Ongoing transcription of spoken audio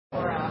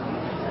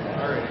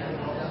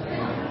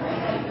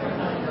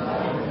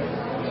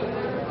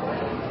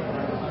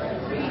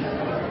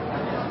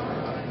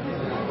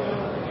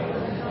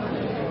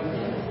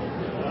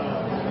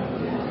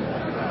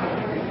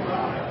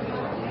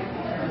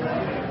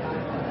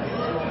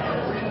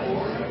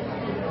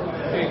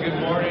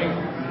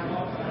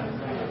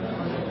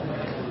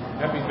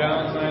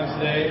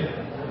today?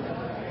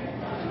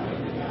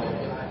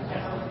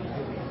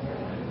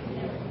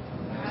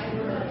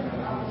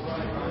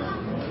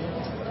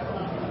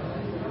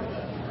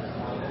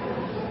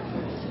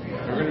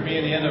 We're going to be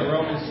in the end of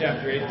Romans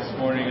chapter 8 this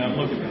morning. I'm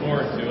looking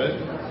forward to it.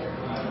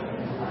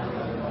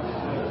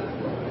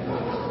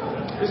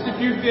 Just a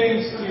few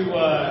things to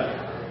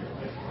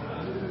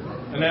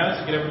announce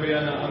to get everybody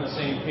on the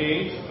same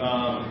page.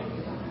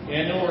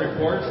 Annual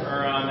reports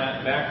are on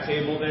that back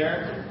table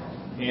there,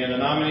 and the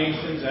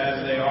nominations,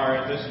 as they are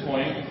at this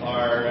point,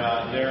 are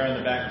there on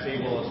the back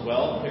table as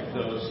well.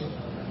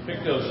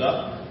 Pick those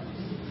up.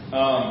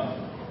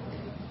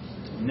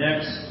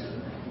 Next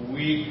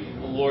week,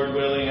 Lord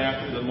willing,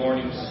 after the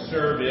morning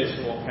service,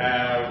 we'll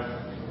have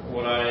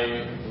what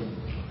I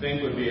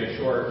think would be a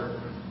short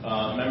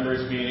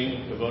members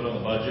meeting to vote on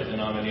the budget and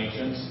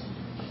nominations.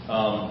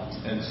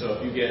 And so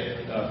if you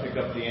pick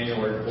up the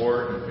annual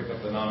report and pick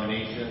up the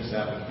nominations,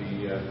 that would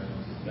be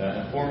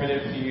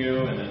informative to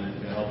you, and then it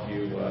can help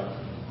you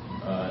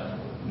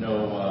know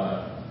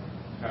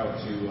how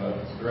to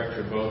direct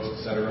your votes,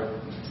 etc.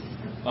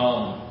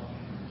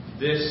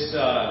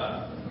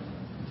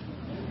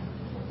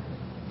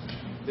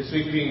 This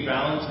week being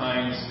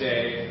Valentine's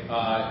Day,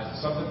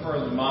 something for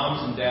the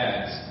moms and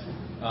dads.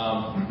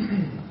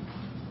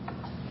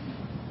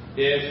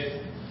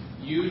 If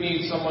you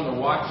need someone to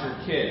watch your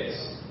kids,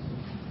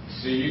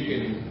 so you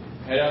can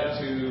head up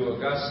to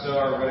Augusta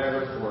or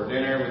whatever for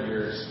dinner with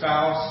your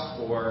spouse,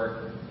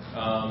 or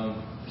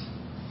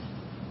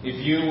if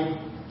you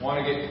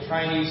want to get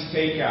Chinese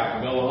takeout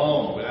and go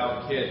home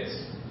without kids,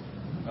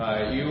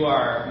 you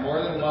are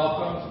more than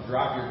welcome to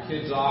drop your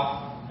kids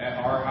off at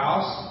our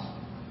house.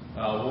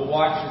 We'll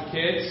watch your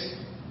kids.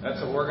 That's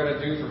what we're going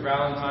to do for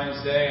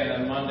Valentine's Day, and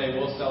then Monday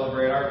we'll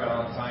celebrate our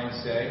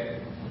Valentine's Day.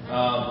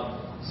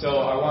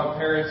 So I want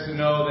parents to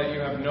know that you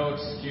have no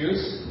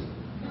excuse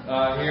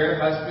here.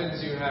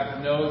 Husbands, you have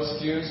no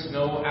excuse,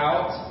 no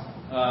out.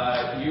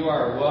 You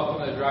are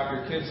welcome to drop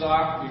your kids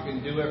off. You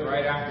can do it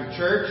right after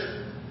church.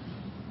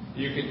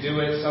 You could do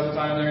it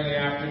sometime during the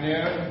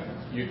afternoon.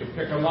 You could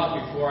pick them up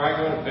before I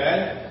go to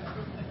bed.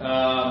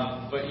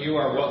 But you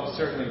are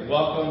certainly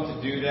welcome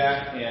to do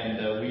that,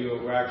 and we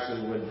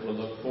actually would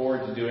look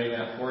forward to doing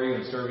that for you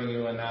and serving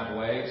you in that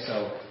way.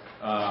 So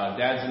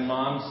dads and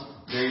moms,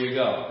 there you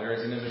go. There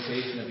is an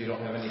invitation if you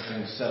don't have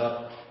anything set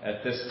up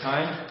at this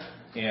time,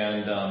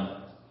 and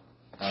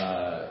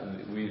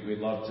we'd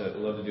love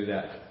to do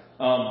that.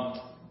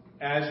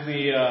 As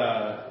we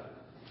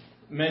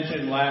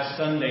mentioned last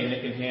Sunday,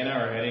 Nick and Hannah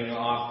are heading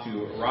off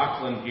to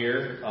Rockland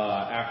here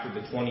after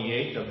the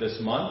 28th of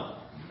this month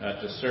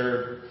to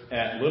serve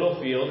at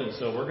Littlefield, and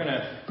so we're going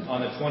to,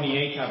 on the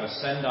 28th, have a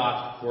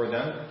send-off for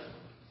them,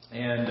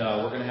 and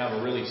we're going to have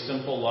a really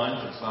simple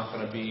lunch. It's not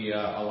going to be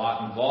a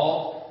lot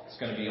involved. It's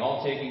going to be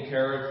all taken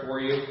care of for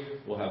you.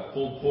 We'll have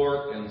pulled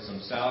pork and some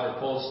salad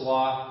or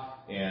coleslaw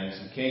and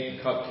some cake and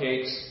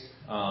cupcakes,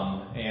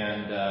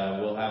 and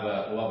we'll have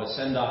a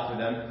send-off for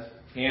them.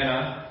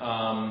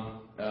 Hannah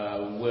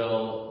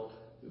will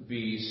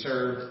be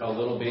served a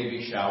little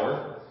baby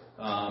shower,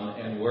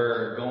 and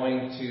we're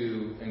going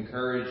to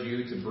encourage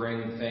you to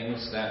bring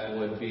things that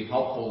would be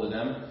helpful to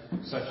them,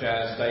 such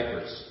as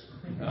diapers.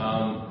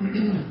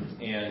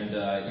 And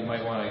you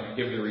might want to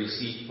give the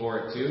receipt for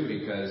it too,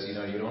 because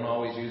you don't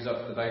always use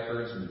up the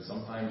diapers, and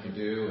sometimes you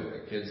do, and the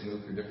kids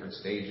move through different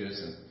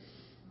stages, and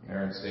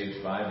they're in stage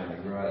 5 and they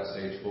grew out of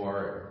stage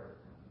 4.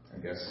 I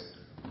guess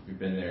if you've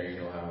been there,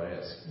 you know how it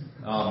is.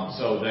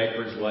 So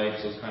diapers,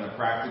 wipes, those kind of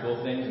practical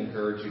things,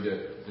 encourage you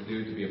to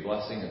do to be a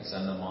blessing and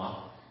send them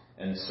off.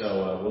 And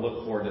so we'll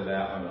look forward to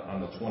that on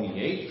the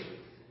 28th.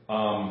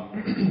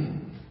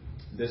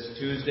 This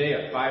Tuesday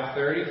at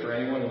 5:30 for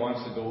anyone who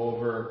wants to go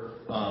over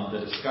the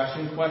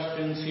discussion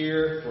questions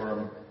here.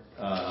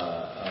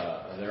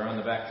 They're on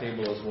the back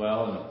table as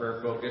well, and the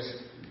prayer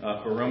focus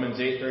for Romans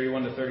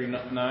 8:31 to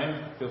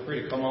 39. Feel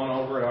free to come on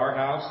over at our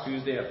house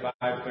Tuesday at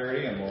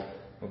 5:30, and we'll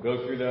go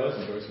through those,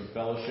 enjoy some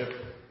fellowship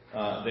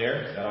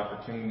there. That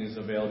opportunity is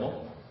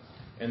available.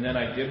 And then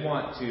I did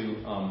want to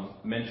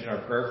mention our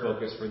prayer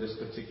focus for this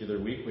particular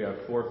week. We have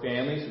 4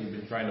 families we've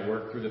been trying to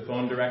work through the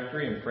phone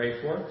directory and pray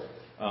for.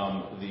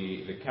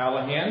 The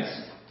Callahans,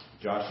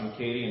 Josh and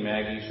Katie and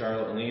Maggie,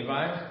 Charlotte and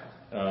Levi.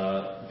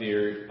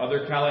 The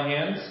other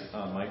Callahans,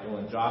 Michael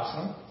and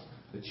Jocelyn.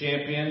 The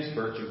Champions,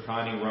 Bertram,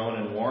 Connie, Rowan,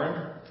 and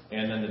Warren.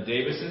 And then the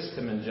Davises,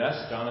 Tim and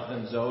Jess,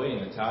 Jonathan, Zoe,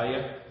 and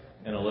Natalia,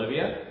 and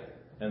Olivia.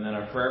 And then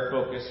our prayer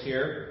focus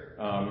here,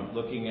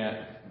 looking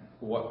at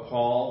what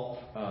Paul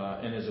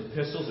in his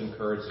epistles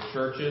encouraged the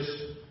churches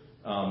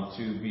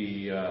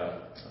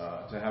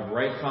to have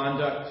right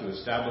conduct, to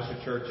establish the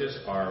churches.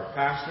 Our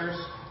pastors,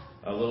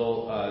 a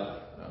little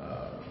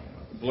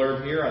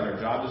blurb here on their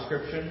job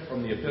description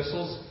from the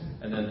epistles,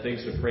 and then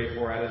things to pray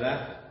for out of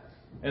that.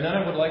 And then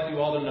I would like you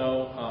all to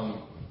know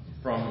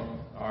from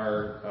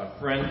our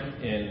friend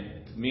in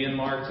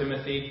Myanmar,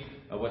 Timothy,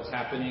 what's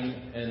happening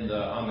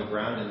on the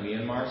ground in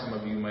Myanmar. Some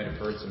of you might have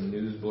heard some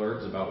news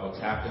blurbs about what's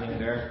happening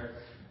there.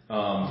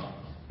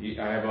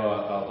 I have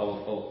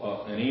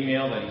an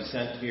email that he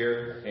sent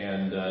here,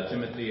 and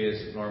Timothy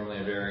is normally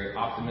a very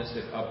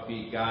optimistic,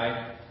 upbeat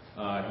guy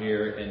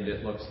here, and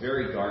it looks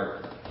very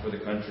dark for the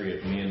country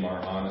of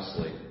Myanmar,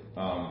 honestly.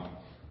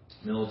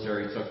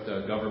 Military took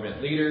the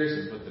government leaders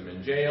and put them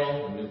in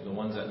jail, the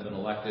ones that have been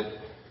elected.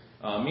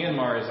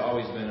 Myanmar has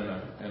always been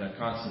in a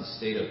constant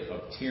state of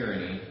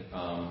tyranny,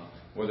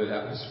 whether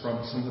that was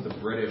from some of the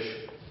British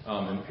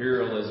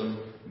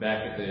imperialism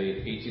back at the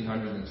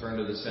 1800s and turn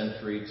of the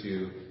century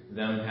to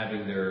them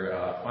having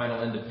their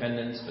final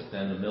independence, but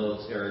then the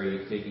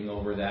military taking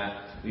over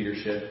that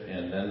leadership,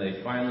 and then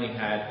they finally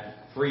had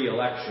free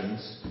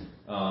elections,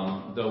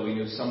 though we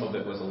knew some of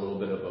it was a little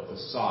bit of a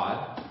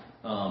facade,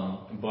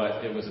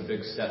 but it was a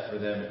big step for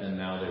them, and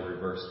now they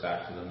reversed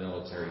back to the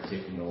military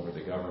taking over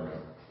the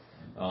government.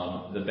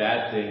 The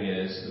bad thing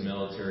is the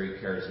military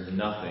cares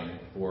nothing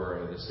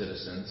for the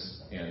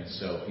citizens, and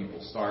so people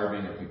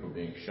starving or people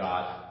being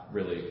shot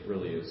really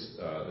is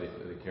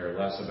they care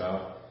less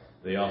about.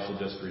 They also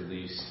just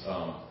released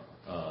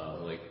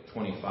like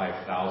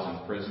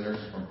 25,000 prisoners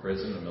from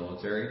prison, the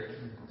military,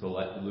 to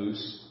let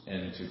loose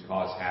and to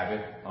cause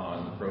havoc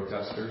on the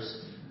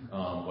protesters,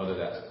 whether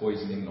that's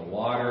poisoning the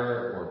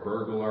water or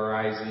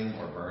burglarizing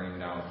or burning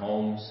down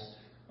homes.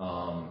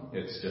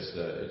 It's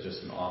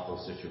just an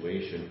awful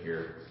situation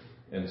here.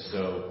 And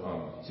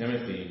so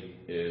Timothy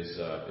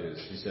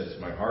he says,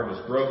 my heart is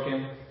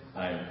broken.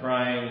 I am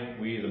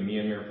crying. We, the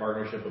Myanmar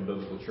Partnership of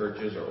Biblical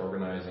Churches, are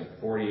organizing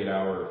a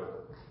 48-hour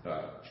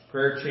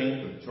prayer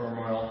chain for the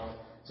turmoil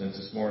since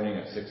this morning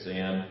at 6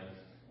 a.m.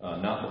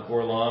 Not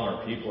before long,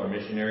 our people, our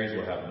missionaries,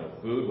 will have no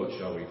food. What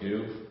shall we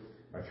do?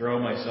 I throw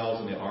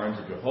myself in the arms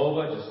of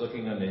Jehovah, just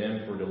looking unto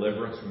him for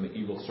deliverance from the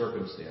evil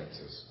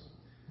circumstances.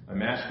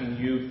 I'm asking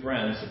you,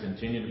 friends, to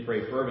continue to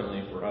pray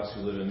fervently for us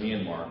who live in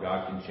Myanmar.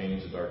 God can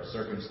change the dark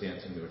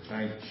circumstance into a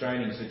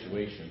shining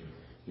situation.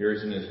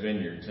 Yours in his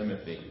vineyard,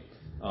 Timothy.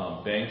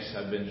 Banks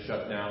have been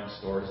shut down,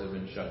 stores have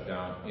been shut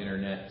down,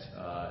 internet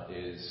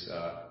is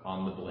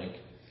on the blink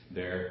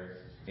there.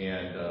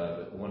 And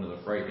one of the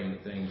frightening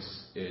things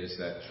is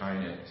that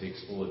China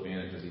takes full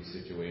advantage of these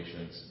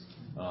situations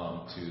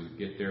to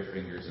get their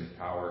fingers in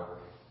power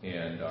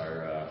and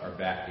are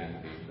backing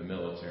the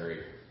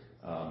military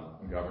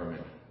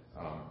government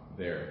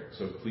there.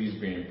 So please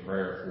be in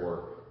prayer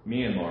for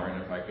Myanmar,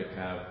 and if I could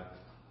have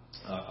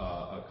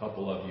a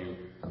couple of you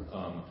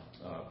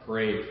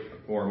pray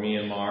for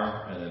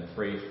Myanmar and then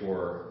pray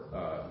for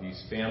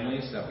these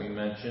families that we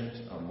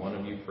mentioned. One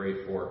of you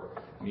prayed for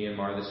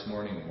Myanmar this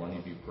morning, and one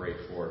of you prayed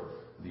for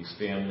these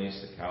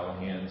families, the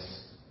Callahans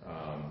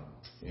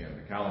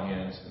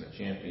and the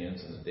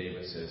Champions and the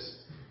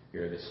Davises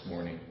here this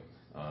morning.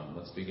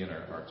 Let's begin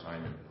our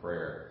time in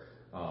prayer.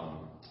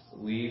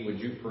 Lee, would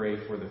you pray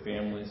for the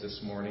families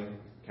this morning?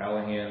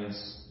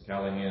 Callahans,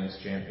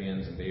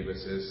 Champions, and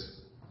Davises.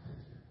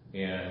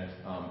 And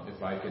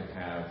if I could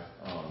have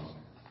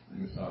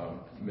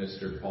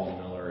Mr. Paul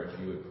Miller, if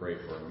you would pray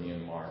for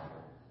Myanmar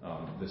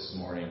this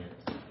morning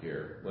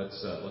here.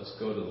 Let's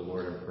go to the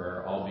Lord in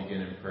prayer. I'll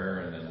begin in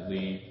prayer, and then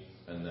Lee,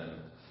 and then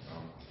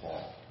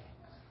Paul.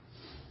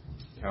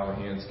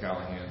 Callahans,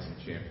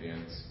 and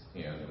Champions,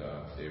 and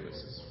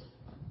Davises.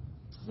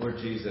 Lord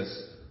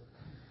Jesus,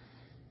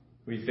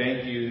 we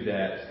thank you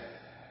that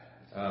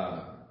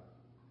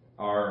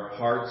our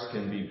hearts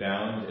can be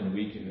bound and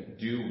we can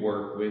do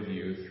work with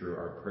you through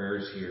our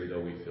prayers here, though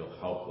we feel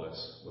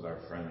helpless with our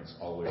friends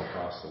all the way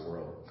across the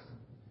world.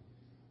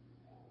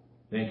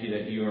 Thank you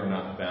that you are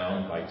not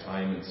bound by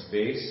time and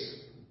space.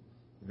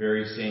 The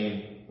very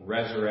same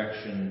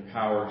resurrection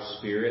power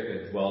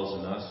spirit that dwells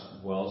in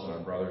us dwells in our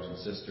brothers and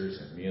sisters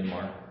in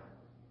Myanmar.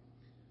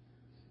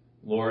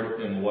 Lord,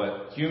 in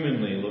what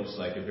humanly looks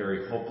like a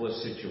very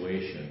hopeless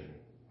situation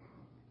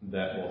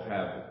that will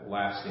have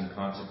lasting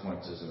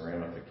consequences and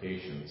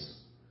ramifications,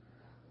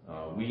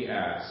 we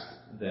ask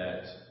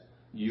that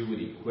you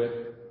would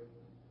equip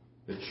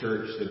the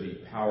church to be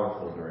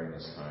powerful during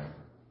this time,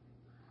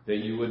 that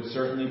you would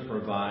certainly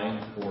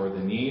provide for the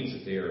needs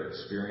that they are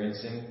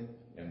experiencing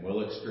and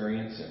will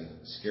experience in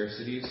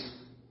scarcities,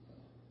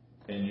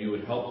 and you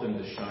would help them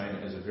to shine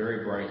as a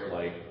very bright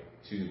light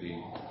to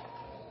the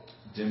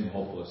dim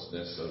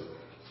hopelessness of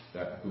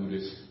that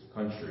Buddhist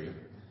country,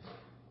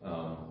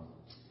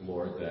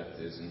 Lord, that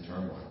is in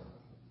turmoil.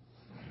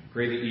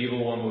 Pray the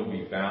evil one would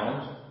be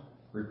bound.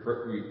 We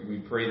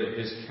pray that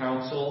his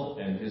counsel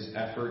and his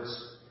efforts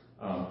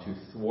to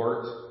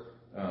thwart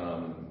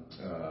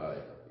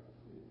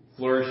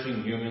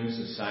flourishing human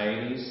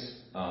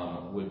societies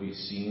would be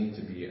seen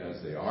to be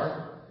as they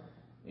are,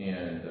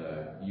 and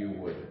you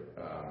would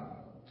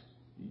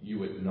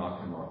knock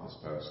him off his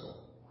pedestal.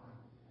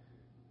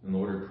 And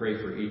Lord, we pray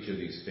for each of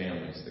these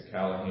families, the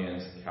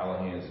Callahans,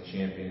 the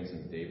Champions,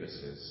 and the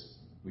Davises.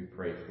 We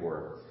pray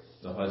for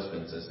the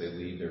husbands as they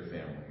lead their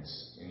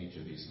families in each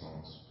of these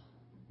homes.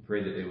 We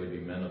pray that they would be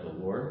men of the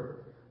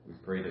Lord. We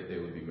pray that they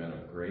would be men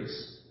of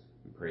grace.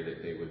 We pray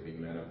that they would be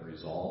men of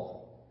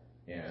resolve.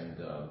 And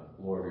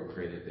Lord, we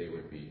pray that they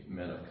would be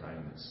men of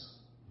kindness.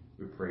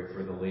 We pray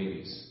for the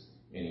ladies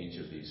in each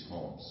of these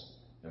homes.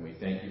 And we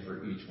thank you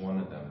for each one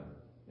of them,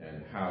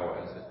 and how,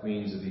 as the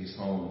queens of these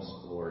homes,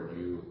 Lord,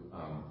 you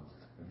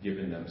have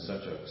given them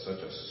such a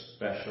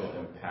special,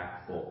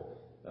 impactful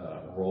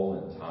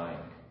role in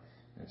time.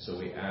 And so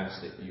we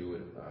ask that you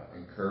would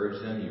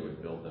encourage them, you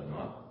would build them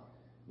up.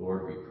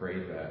 Lord, we pray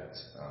that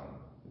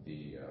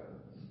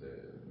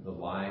the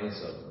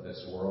lies of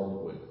this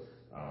world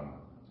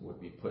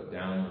would be put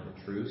down with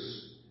the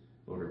truce.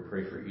 Lord, we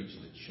pray for each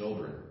of the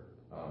children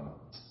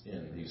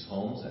in these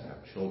homes that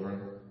have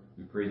children.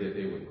 We pray that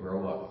they would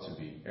grow up to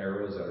be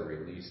arrows that are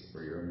released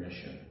for your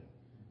mission.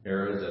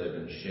 Arrows that have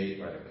been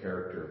shaped by the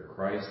character of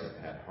Christ, have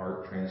had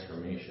heart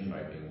transformation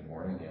by being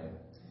born again,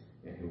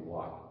 and who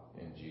walk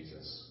in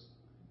Jesus.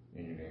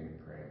 In your name we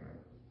pray, amen.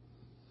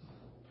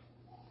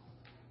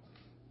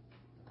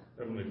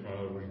 Heavenly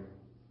Father, we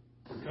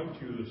come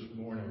to you this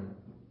morning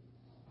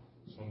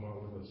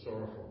somewhat with a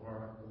sorrowful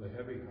heart, with a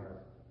heavy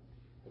heart,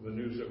 of the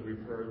news that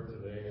we've heard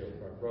today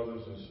of our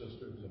brothers and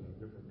sisters in a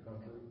different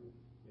country,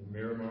 in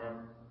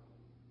Myanmar.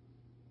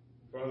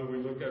 Father, we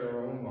look at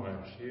our own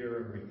lives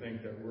here and we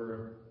think that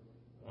we're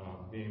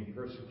being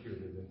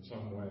persecuted in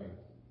some way.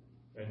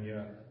 And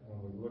yet,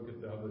 when we look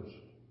at the others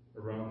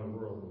around the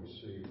world, we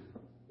see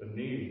the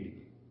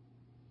need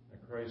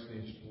that Christ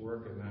needs to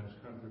work in those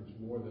countries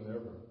more than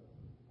ever.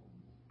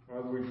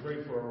 Father, we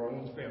pray for our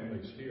own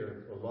families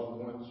here, for loved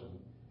ones, and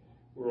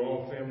we're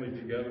all family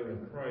together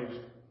in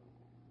Christ,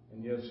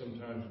 and yet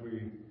sometimes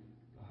we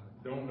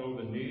don't know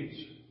the needs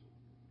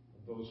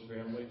of those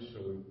families,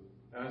 so we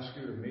ask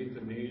you to meet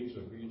the needs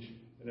of each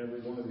and every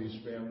one of these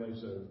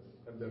families that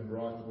have been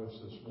brought to us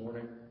this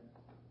morning.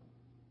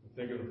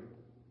 Think of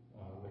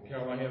the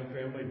Callahan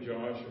family,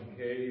 Josh and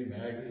Kay,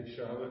 Maggie,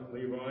 Charlotte,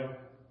 Levi.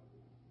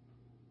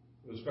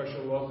 The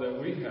special love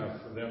that we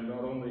have for them,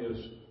 not only as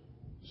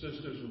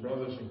sisters and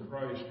brothers in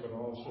Christ, but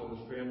also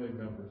as family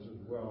members as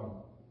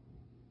well.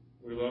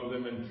 We love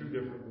them in two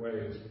different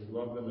ways. We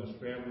love them as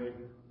family,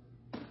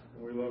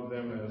 and we love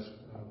them as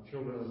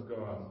children of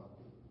God.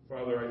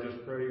 Father, I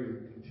just pray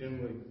you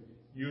continually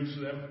use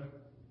them,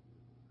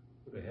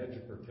 put a hedge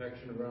of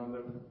protection around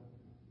them,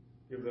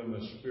 give them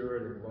a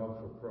spirit of love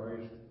for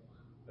Christ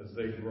as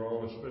they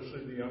grow,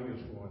 especially the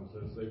youngest ones.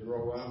 As they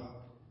grow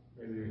up,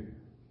 may they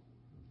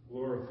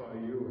glorify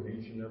you in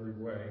each and every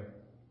way.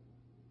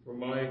 For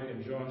Mike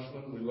and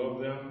Jocelyn, we love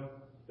them.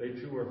 They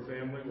too are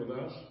family with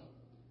us.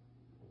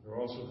 They're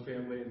also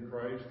family in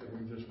Christ,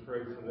 and we just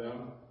pray for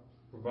them,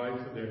 provide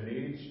for their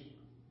needs,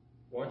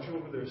 watch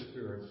over their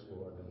spirits,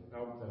 Lord, and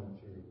help them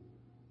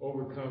to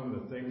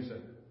overcome the things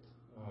that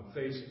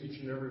face each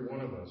and every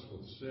one of us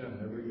with sin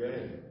every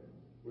day.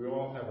 We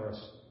all have our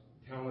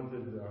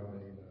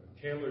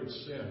tailored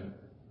sin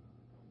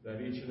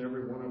that each and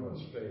every one of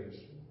us face.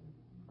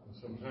 And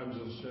sometimes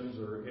those sins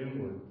are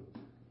inward,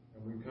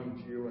 and we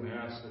come to you and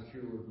ask that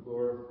you would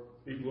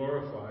be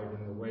glorified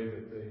in the way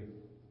that they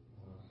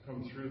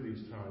come through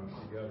these times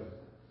together.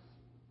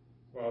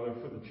 Father,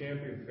 for the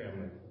Champion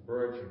family,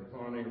 Birch and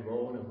Connie,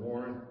 Rowan and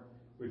Warren,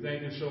 we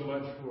thank you so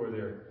much for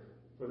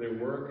their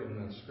work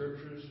in the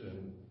scriptures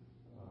and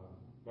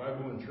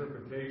Bible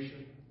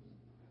interpretation.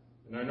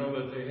 And I know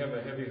that they have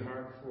a heavy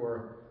heart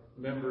for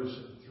members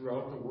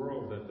throughout the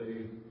world that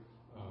they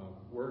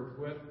worked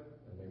with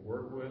and they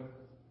work with.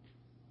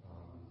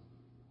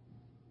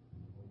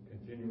 We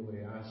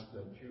continually ask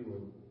that you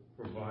would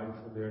provide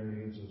for their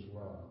needs as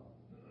well.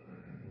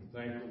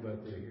 We're thankful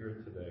that they're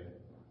here today.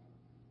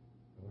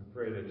 And we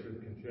pray that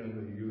you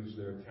continually use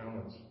their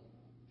talents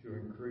to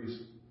increase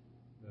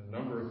the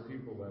number of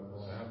people that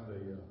will have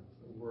the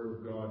Word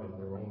of God in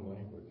their own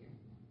language.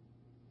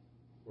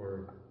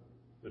 For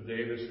the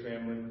Davis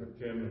family, for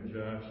Tim and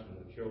Josh and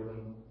the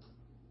children,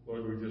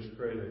 Lord, we just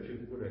pray that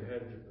you put a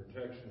hedge of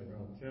protection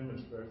around Tim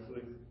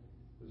especially,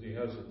 because he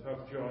has a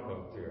tough job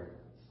out there.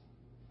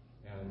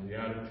 And the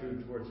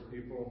attitude towards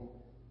people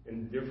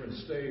in different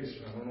states,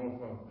 I don't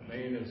know if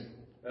Maine is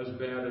as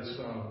bad as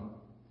some,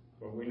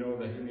 but we know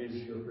that he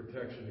needs your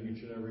protection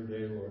each and every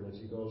day, Lord, as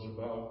he goes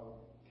about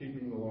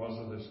keeping the laws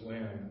of this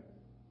land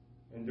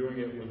and doing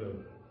it with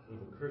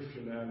a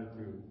Christian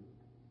attitude.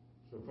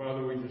 So,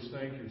 Father, we just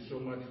thank you so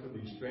much for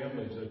these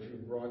families that you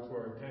brought to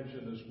our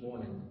attention this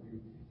morning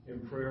in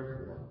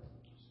prayer for.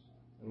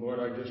 And Lord,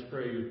 I just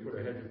pray you put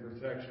a hedge of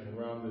protection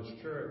around this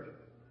church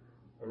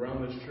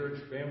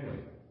family.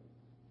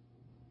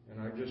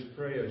 And I just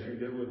pray, as you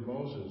did with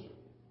Moses,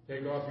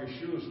 take off your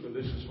shoes, for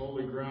this is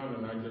holy ground,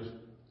 and I just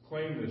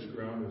claim this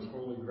ground as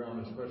holy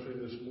ground, especially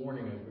this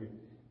morning as we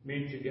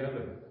meet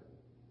together.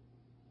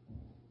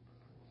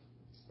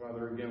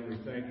 Father, again, we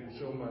thank you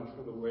so much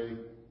for the way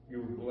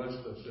you have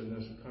blessed us in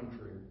this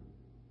country.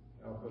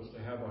 Help us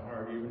to have a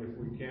heart, even if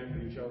we can't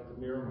reach out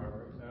to Myanmar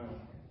right now,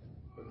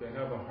 but to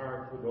have a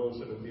heart for those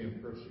that are being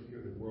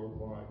persecuted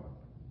worldwide.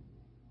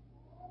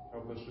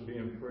 Help us to be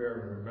in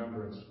prayer and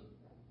remembrance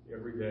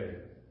every day.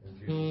 In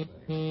Jesus'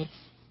 name.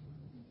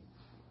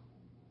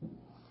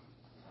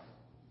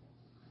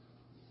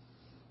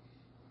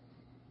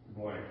 Good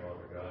morning,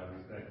 Father God.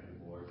 We thank you,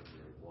 Lord, for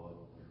your love,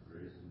 your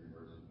grace, and your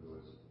mercy to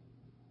us.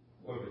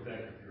 Lord, we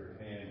thank you for your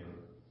hand of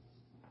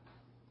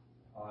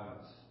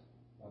eyes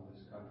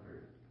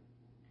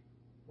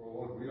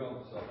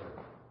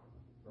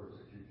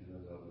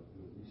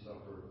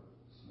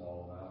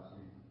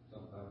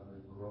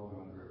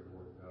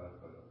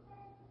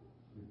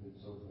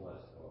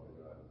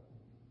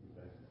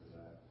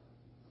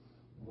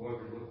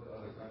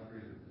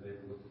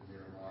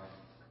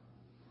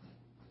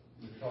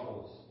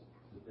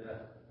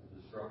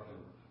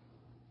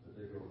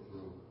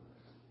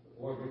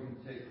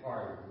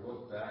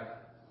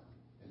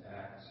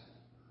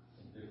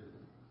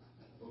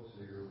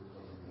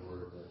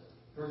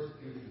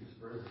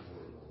Praise the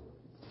Lord, Lord.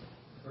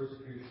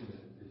 Persecution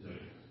is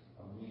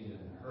a mean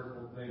and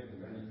hurtful thing to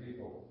many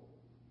people.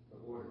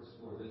 But Lord, it's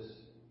for this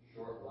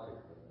short life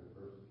that they're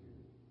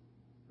persecuted,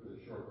 for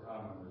the short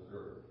time on this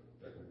earth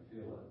that we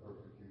feel that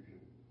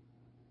persecution.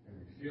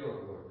 And we feel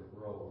it, Lord, to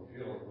grow. We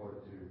feel it,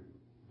 Lord, to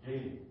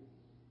gain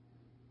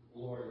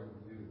glory in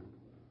you.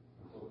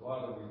 And so,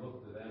 Father, we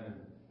look to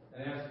them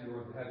and ask you,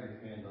 Lord, to have your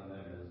hand on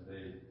them as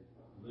they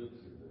live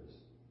through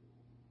this.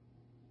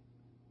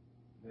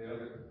 May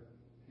other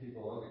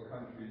people, other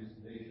countries,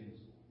 nations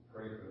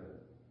pray for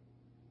them.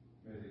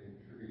 May they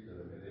contribute to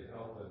them. May they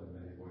help them in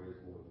many ways,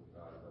 Lord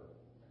God. But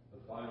the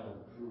final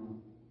and true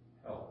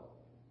help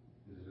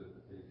is that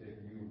they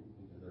take you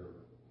into their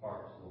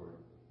hearts, Lord,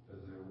 as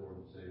their Lord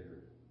and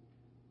Savior.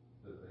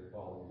 That they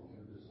follow you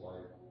through this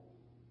life.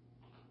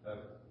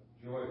 Have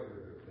joy for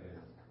their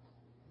family.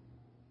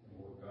 And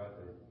Lord God,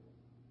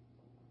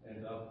 they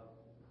end up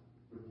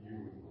with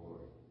you in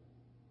glory.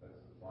 That's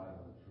the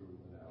final and true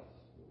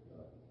analysis, Lord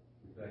God.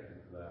 We thank you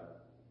for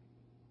that.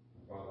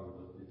 And Father, we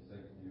lift these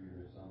things to you in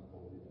your Son's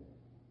holy name.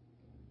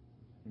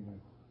 Amen.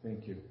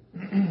 Thank you.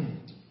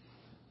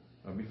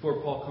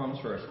 Before Paul comes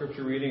for our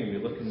scripture reading and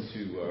we look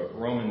into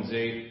Romans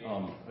 8,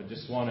 I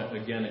just want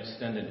to again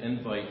extend an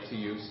invite to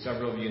you.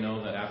 Several of you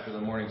know that after the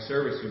morning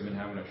service we've been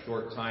having a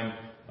short time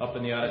up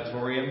in the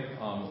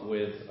auditorium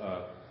with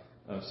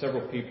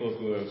several people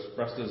who have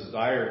expressed a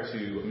desire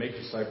to make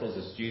disciples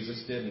as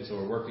Jesus did. And so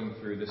we're working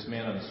through this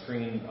man on the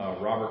screen,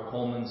 Robert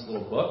Coleman's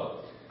little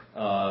book,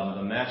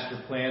 The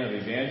Master Plan of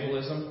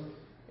Evangelism.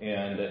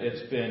 And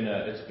it's been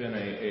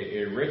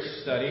a rich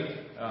study.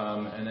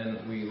 And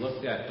then we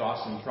looked at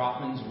Dawson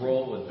Trotman's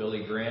role with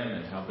Billy Graham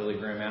and how Billy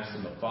Graham asked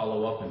him to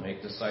follow up and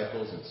make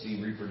disciples and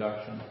seed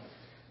reproduction.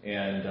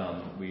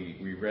 And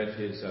we read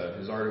his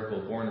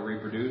article, Born to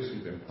Reproduce.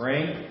 We've been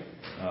praying.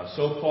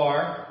 So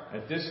far,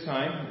 at this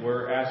time,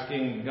 we're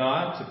asking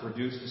God to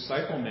produce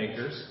disciple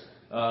makers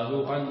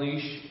who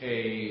unleash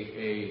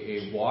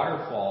a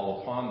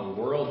waterfall upon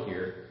the world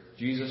here.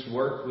 Jesus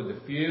worked with the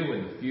few,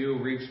 and the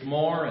few reached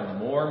more, and the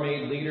more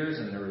made leaders,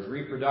 and there was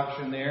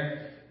reproduction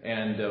there.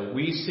 And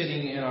we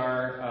sitting in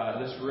our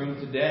this room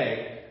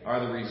today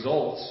are the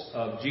results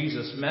of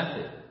Jesus'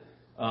 method.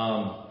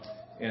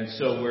 And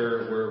so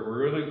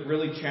we're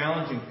really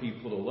challenging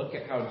people to look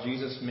at how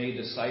Jesus made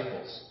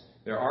disciples.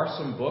 There are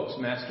some books,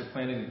 Master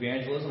Plan of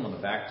Evangelism, on the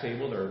back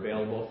table. They're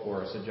available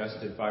for a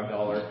suggested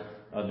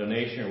 $5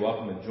 donation. You're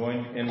welcome to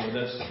join in with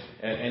us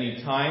at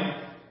any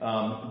time.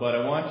 But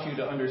I want you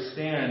to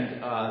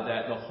understand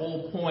that the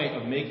whole point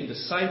of making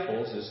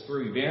disciples is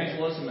through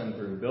evangelism and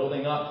through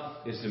building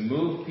up is to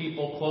move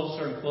people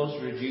closer and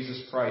closer to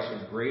Jesus Christ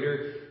with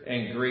greater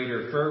and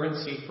greater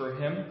fervency for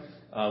Him,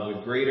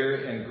 with greater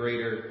and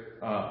greater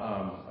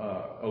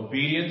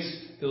obedience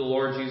to the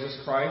Lord Jesus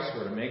Christ.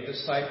 We're to make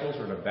disciples.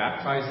 We're to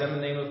baptize them in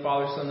the name of the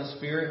Father, Son, and the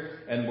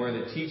Spirit. And we're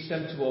to teach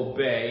them to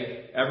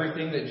obey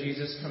everything that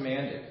Jesus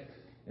commanded.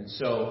 And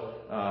so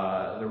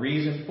the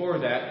reason for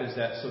that is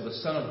that so the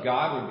Son of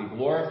God would be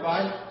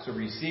glorified, so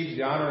receives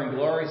the honor and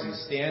glory as He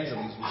stands,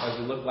 as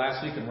we looked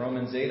last week in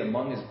Romans 8,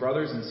 among His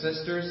brothers and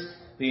sisters,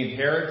 the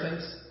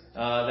inheritance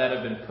that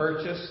have been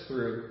purchased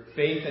through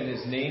faith in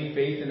His name,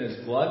 faith in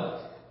His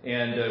blood.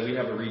 And we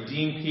have a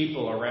redeemed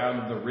people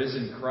around the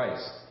risen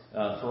Christ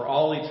for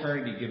all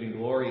eternity, giving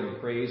glory and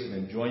praise and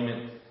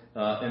enjoyment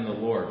in the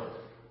Lord.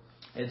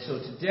 And so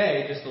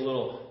today, just a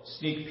little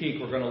sneak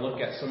peek, we're going to look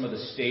at some of the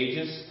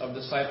stages of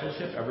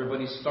discipleship.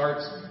 Everybody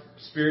starts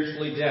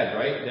spiritually dead,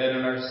 right? Dead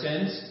in our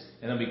sins.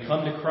 And then we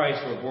come to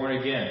Christ, we're born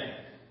again.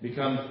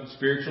 Become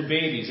spiritual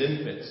babies,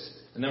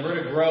 infants. And then we're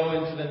going to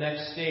grow into the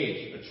next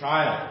stage, a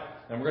child.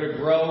 And we're going to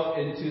grow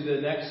into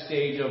the next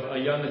stage of a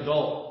young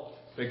adult.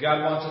 But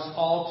God wants us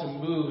all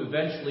to move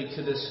eventually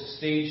to this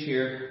stage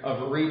here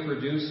of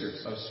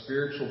reproducers, of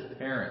spiritual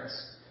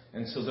parents.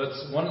 And so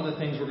that's one of the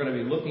things we're going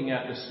to be looking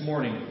at this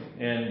morning.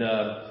 And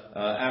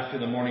after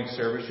the morning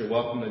service, you're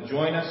welcome to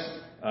join us.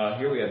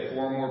 Here we had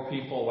 4 more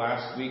people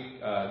last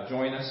week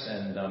join us.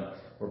 And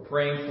we're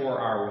praying for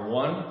our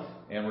one.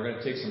 And we're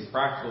going to take some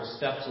practical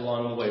steps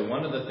along the way.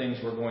 One of the things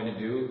we're going to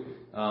do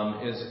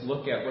is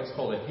look at what's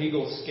called a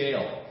Hegel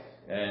scale.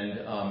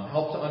 And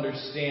help to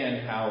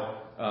understand how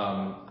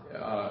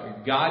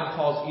God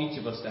calls each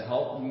of us to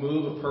help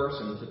move a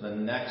person to the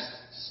next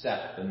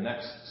step, the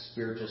next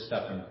spiritual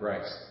step in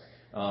Christ.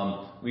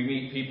 We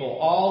meet people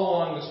all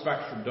along the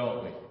spectrum,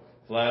 don't we?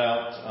 Flat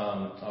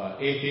out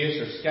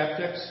atheists or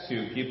skeptics,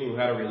 to people who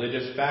had a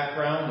religious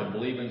background and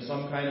believe in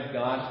some kind of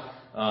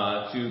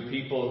God, to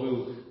people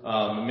who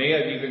may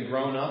have even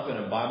grown up in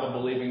a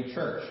Bible-believing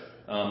church,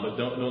 but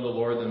don't know the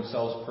Lord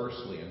themselves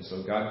personally. And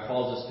so God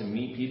calls us to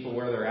meet people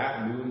where they're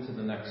at and move them to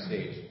the next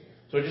stage.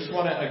 So I just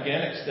want to,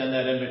 again, extend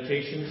that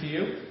invitation to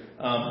you.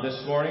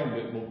 This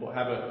morning, we'll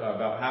have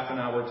about half an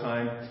hour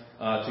time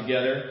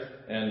together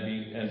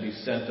and be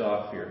sent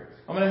off here.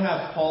 I'm going to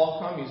have Paul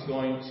come. He's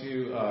going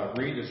to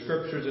read the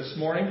scriptures this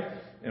morning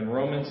in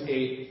Romans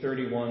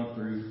 8:31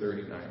 through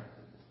 39.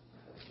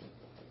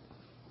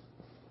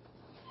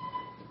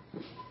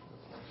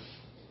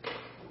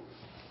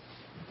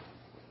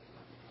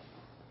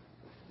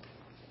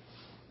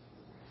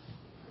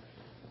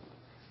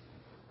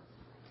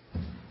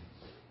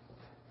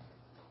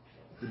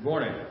 Good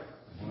morning.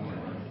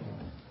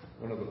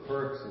 One of the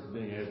perks of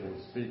being able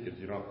to speak is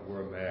you don't have to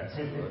wear a mask.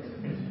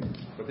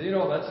 But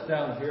that's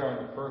down here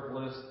on the perk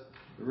list.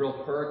 The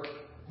real perk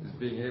is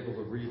being able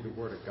to read the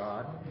Word of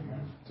God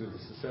to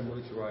this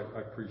assembly, so I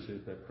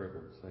appreciate that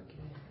privilege. Thank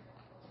you.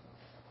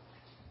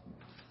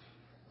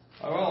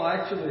 Well,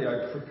 actually,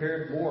 I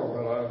prepared more,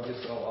 but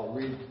I'll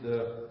read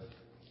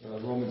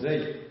Romans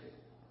 8.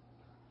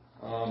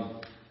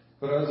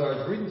 But as I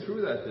was reading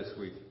through that this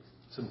week,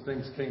 some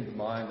things came to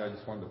mind. I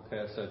just wanted to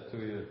pass that to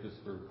you just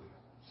for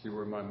see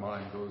where my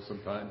mind goes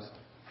sometimes.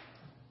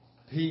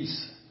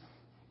 Peace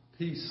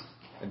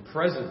and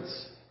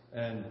presence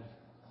and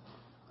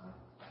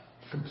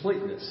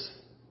completeness.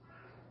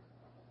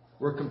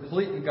 We're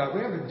complete in God.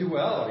 We have a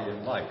duality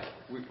in life.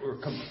 We're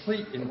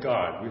complete in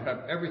God. We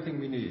have everything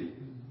we need.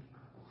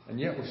 And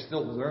yet we're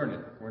still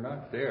learning. We're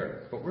not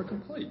there, but we're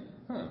complete.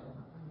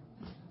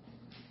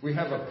 We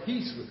have a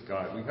peace with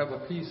God. We have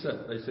a peace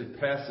that they say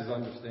passes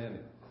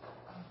understanding.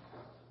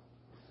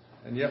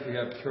 And yet we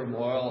have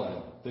turmoil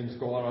and things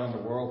going on in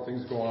the world,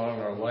 things going on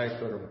in our life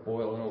that are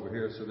boiling over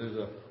here. So there's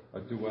a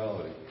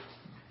duality.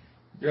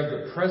 You have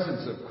the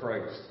presence of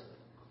Christ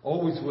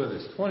always with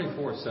us,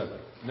 24/7,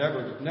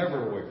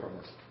 never away from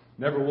us,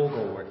 never will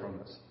go away from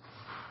us.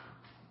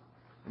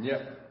 And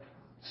yet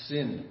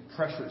sin,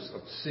 pressures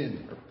of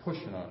sin are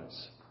pushing on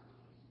us.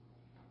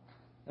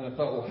 And I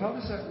thought, well, how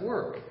does that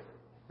work?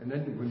 And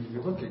then when you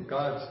look at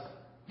God's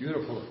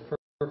beautiful,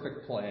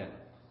 perfect plan,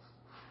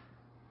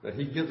 that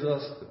He gives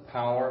us the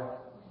power,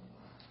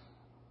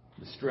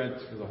 the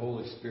strength through the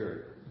Holy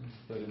Spirit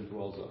that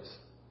indwells us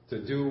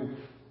to do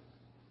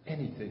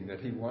anything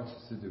that He wants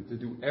us to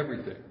do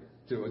everything,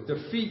 to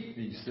defeat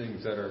these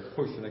things that are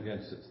pushing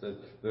against us,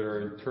 that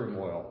are in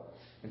turmoil,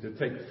 and to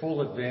take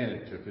full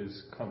advantage of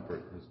His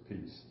comfort, His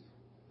peace.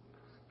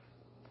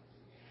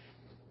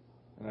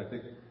 And I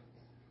think,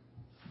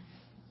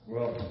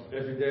 well,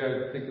 every day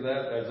I think of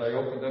that. As I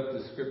opened up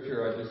the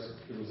scripture,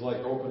 it was like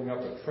opening up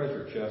a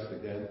treasure chest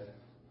again.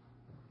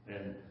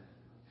 And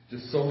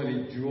just so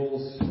many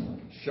jewels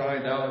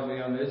shined out at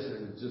me on this. It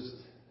was just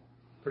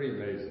pretty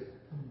amazing.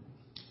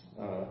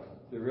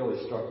 It really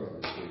struck me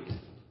this week.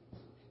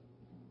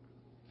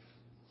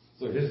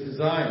 So His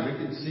design,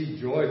 we can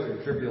see joy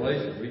through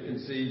tribulation. We can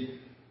see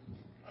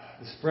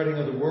the spreading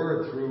of the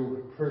word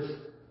through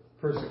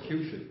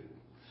persecution.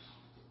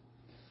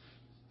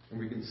 And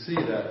we can see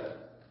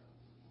that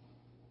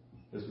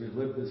as we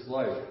live this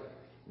life,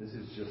 this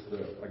is just,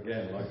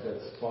 again, like that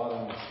spot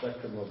on the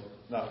spectrum of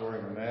not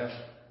wearing a mask.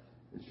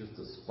 It's just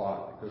a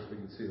spot because we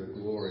can see the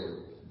glory of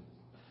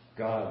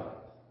God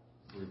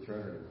for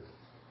eternity.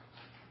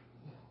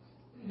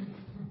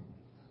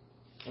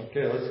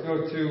 Okay, let's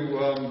go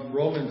to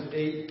Romans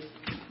 8,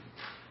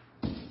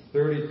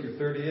 30 through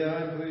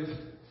 39, please.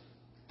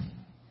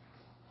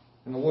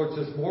 And the Lord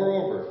says,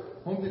 moreover,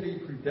 whom did He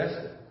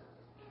predestine?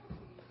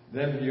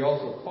 Them He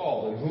also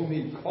called, and whom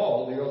He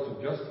called, He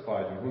also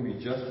justified, and whom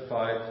He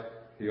justified,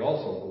 He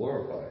also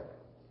glorified.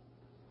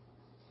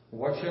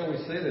 What shall we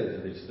say then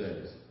to these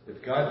things?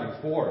 If God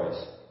be for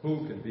us,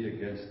 who can be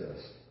against us?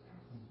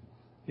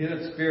 He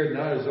that spared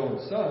not His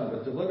own Son,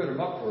 but delivered Him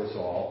up for us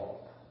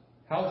all,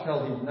 how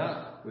shall He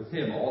not with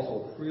Him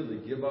also freely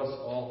give us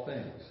all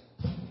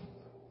things?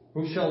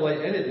 Who shall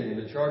lay anything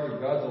in the charge of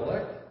God's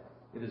elect?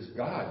 It is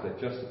God that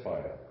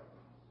justifieth.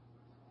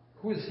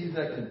 Who is he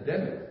that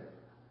condemneth?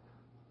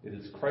 It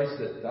is Christ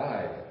that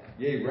died,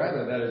 yea,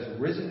 rather that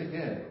is risen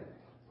again,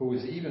 who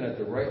is even at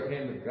the right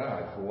hand of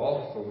God, who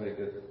also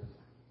maketh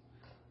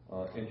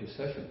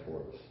intercession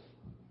for us.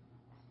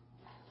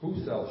 Who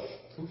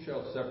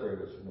shall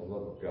separate us from the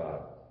love of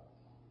God?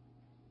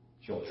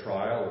 Shall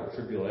trial or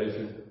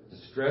tribulation,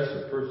 distress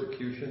or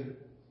persecution,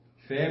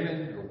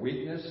 famine or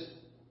weakness,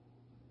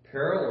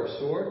 peril or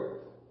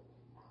sword?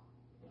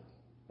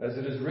 As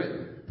it is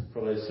written,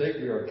 for thy sake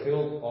we are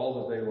killed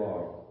all the day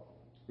long.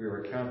 We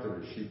are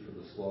accounted as sheep for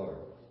the slaughter.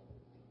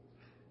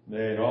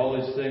 Nay, in all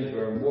these things we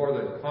are more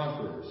than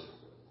conquerors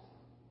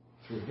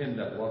through Him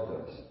that loved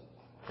us.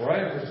 For I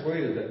am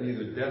persuaded that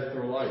neither death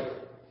nor life,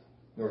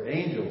 nor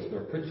angels,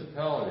 nor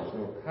principalities,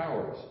 nor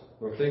powers,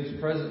 nor things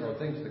present, nor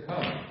things to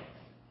come,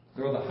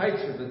 nor the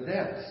heights or the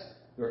depths,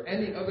 nor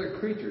any other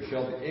creature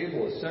shall be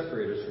able to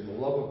separate us from the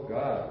love of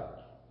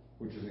God,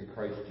 which is in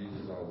Christ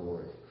Jesus our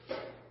Lord.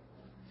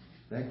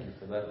 Thank you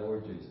for that,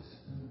 Lord Jesus.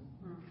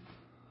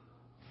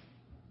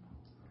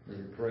 May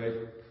we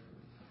pray.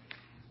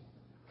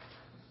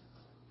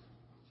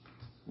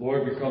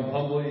 Lord, we come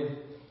humbly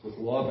with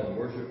love and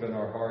worship in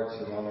our hearts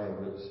and on our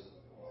lips.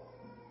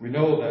 We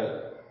know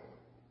that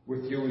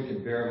with you we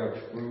can bear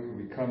much fruit.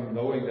 We come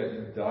knowing that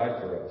you died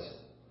for us.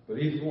 But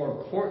even more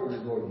importantly,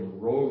 Lord, you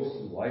rose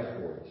to life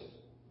for us.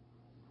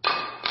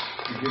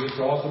 You give us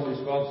awesome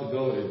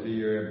responsibility to be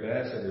your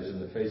ambassadors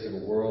in the face of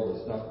a world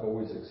that's not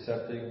always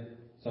accepting,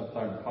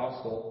 sometimes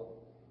hostile,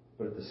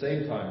 but at the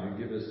same time,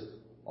 you give us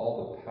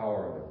all the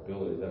power and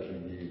ability that we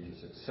need to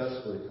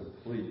successfully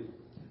complete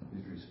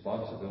these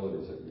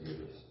responsibilities that you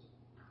give us.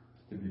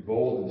 To be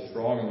bold and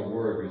strong in the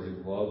Word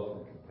using love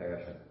and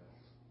compassion.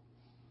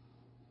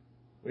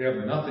 We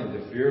have nothing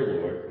to fear,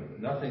 Lord,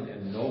 nothing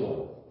and no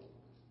one.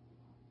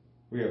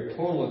 We have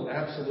total and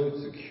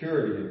absolute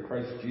security in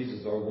Christ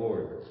Jesus our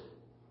Lord.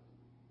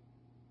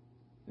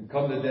 And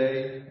come the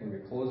day when we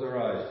close our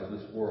eyes to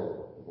this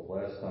world for the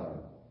last time,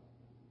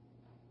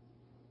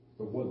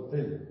 the one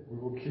thing we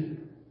will keep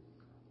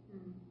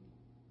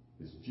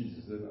is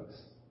Jesus in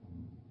us.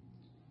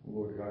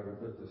 Lord God, we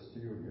lift this to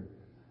you in your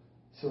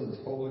Son's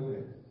holy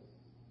name.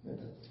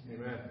 Amen.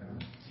 Amen.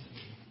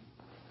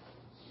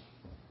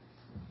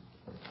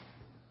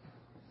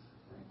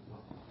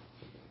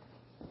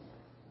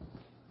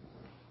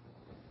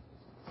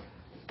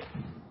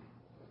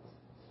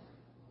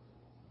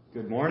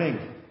 Good morning.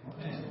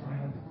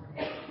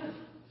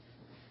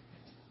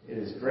 It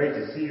is great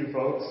to see you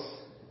folks.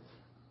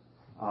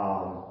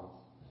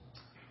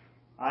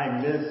 I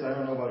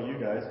don't know about you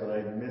guys, but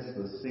I miss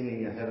the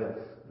singing ahead of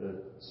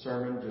the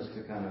sermon just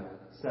to kind of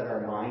set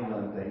our mind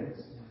on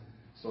things.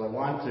 So I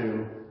want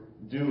to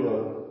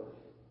do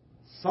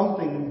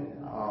something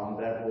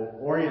that will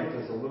orient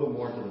us a little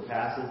more to the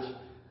passage,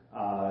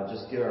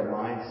 just get our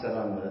mind set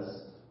on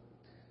this.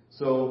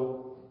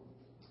 So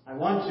I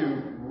want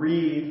to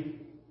read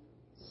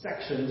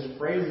sections,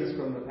 phrases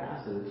from the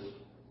passage,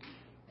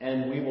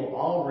 and we will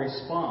all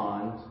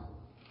respond,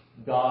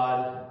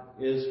 God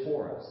is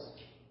for us.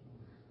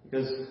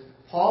 Because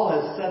Paul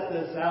has set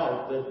this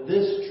out, that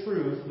this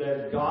truth,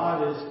 that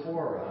God is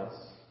for us,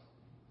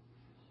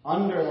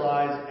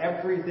 underlies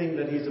everything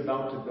that he's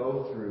about to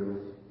go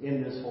through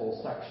in this whole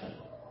section.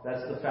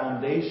 That's the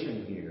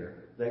foundation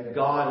here, that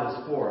God is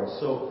for us.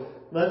 So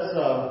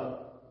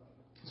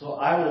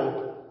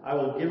I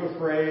will give a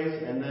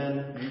phrase and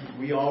then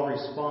we all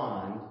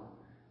respond.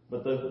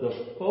 But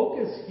the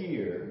focus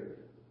here,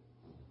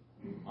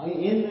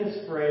 in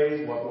this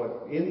phrase,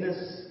 in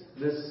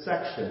this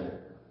section,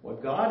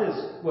 what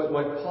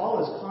Paul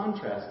is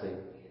contrasting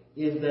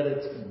is that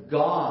it's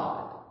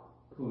God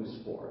who's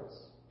for us.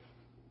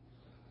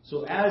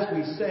 So as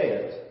we say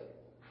it,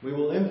 we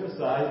will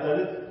emphasize that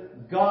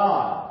it's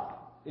God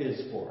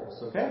is for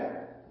us, okay?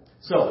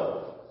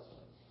 So,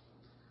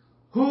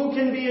 who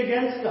can be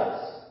against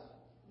us?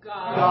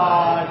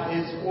 God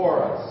is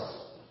for us.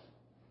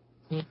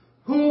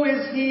 Who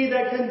is he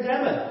that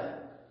condemneth?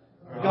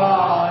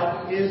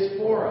 God is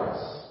for us.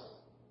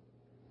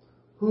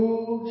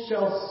 Who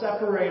shall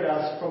separate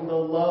us from the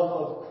love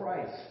of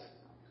Christ?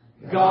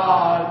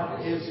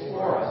 God is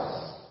for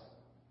us.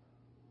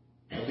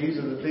 Now, these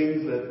are the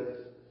things that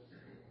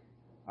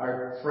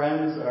our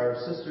friends, our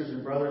sisters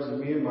and brothers in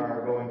Myanmar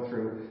are going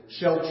through.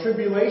 Shall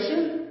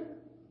tribulation?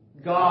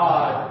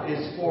 God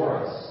is for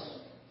us.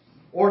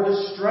 Or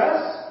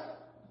distress?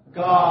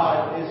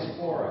 God is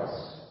for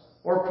us.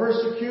 Or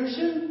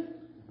persecution?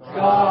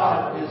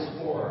 God is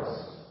for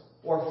us.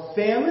 Or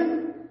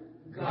famine?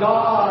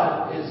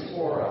 God is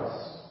for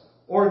us.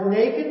 Or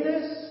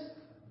nakedness?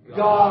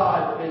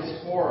 God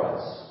is for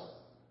us.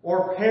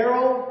 Or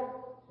peril?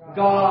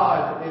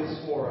 God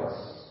is for us.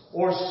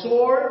 Or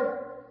sword?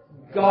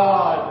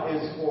 God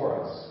is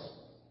for us.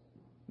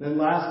 Then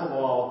last of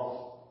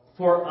all,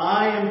 for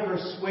I am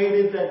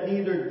persuaded that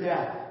neither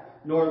death,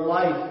 nor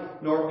life,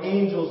 nor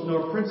angels,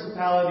 nor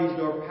principalities,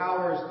 nor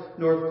powers,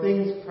 nor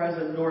things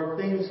present, nor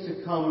things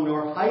to come,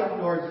 nor height,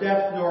 nor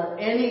depth, nor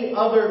any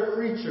other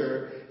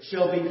creature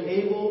shall be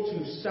able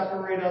to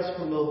separate us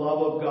from the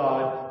love of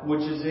God,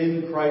 which is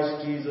in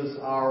Christ Jesus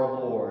our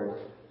Lord.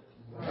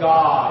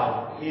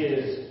 God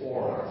is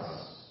for us.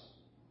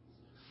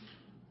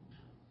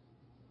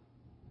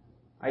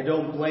 I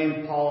don't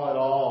blame Paul at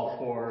all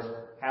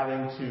for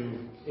having to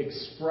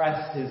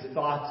express his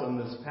thoughts on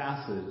this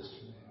passage,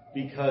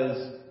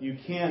 because you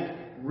can't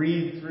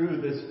read through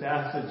this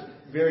passage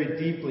very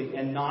deeply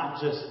and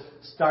not just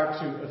start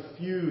to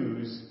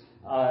effuse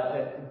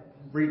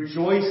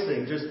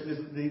rejoicing. Just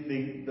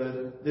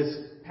this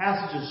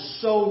passage is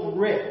so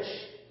rich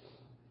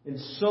and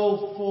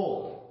so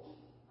full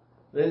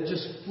that it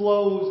just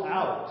flows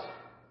out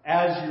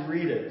as you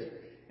read it.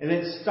 And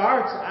it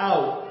starts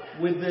out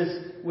with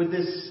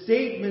this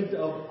statement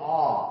of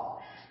awe.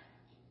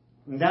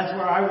 And that's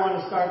where I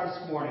want to start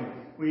this morning.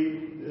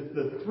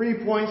 The 3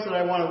 points that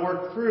I want to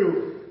work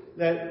through,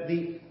 that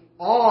the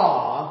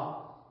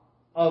awe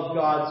of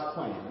God's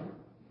plan,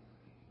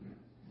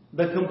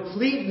 the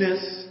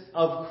completeness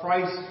of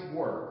Christ's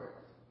work,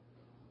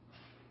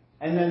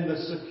 and then the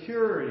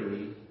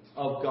security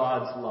of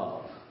God's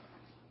love.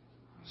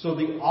 So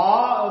the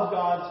awe of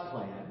God's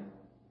plan,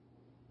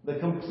 the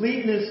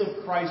completeness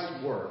of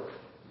Christ's work,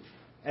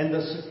 and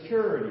the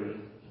security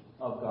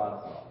of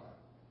God's love.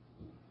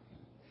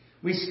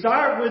 We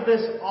start with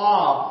this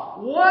awe.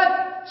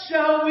 What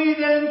shall we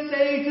then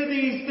say to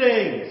these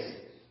things?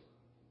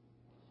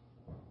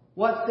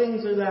 What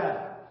things are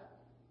that?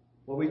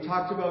 Well, we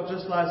talked about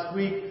just last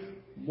week,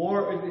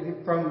 more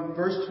from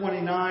verse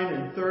 29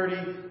 and 30.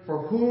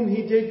 For whom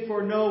he did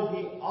foreknow,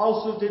 he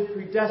also did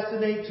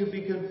predestinate to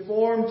be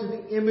conformed to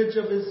the image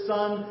of his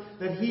Son,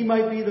 that he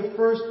might be the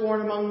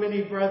firstborn among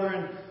many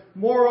brethren.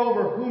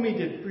 Moreover, whom he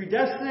did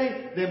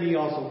predestinate, them he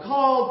also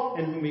called,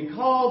 and whom he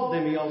called,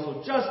 them he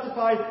also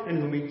justified, and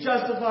whom he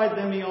justified,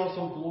 them he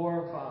also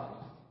glorified.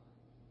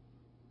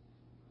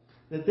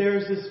 That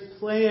there's this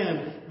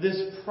plan, this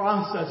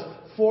process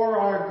for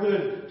our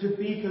good, to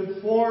be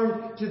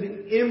conformed to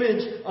the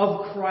image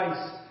of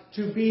Christ,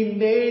 to be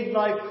made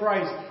like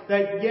Christ.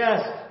 That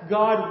yes,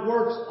 God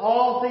works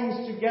all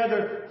things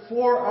together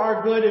for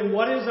our good. And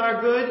what is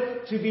our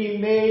good? To be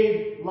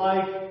made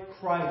like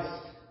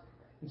Christ.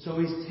 And so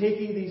He's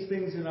taking these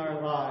things in our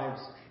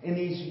lives and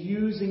He's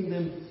using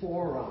them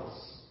for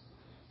us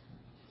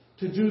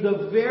to do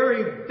the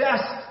very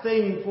best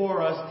thing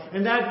for us.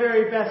 And that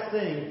very best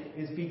thing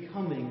is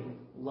becoming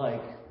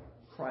like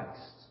Christ.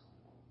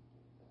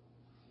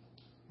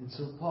 And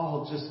so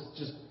Paul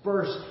just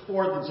burst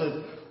forth and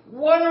says,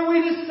 what are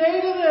we to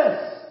say to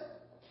this?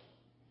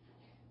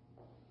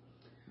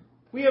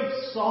 We have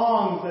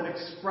songs that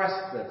express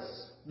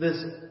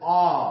this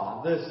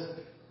awe,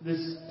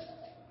 this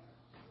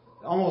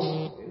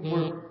almost,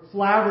 we're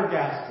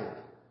flabbergasted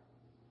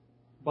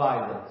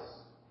by this.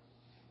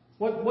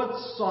 What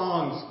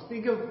songs,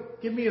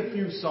 give me a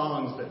few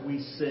songs that we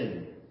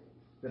sing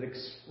that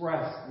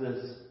express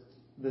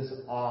this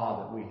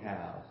awe that we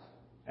have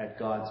at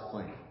God's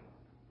plan.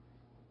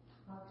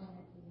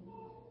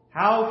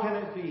 How can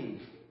it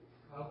be?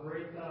 How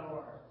great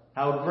thou art.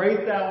 How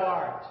great thou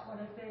art. What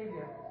a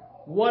Savior.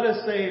 What a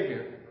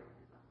Savior.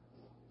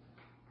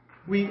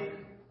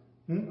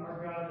 Our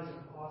God is an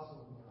awesome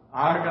God.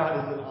 Our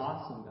God is an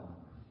awesome God.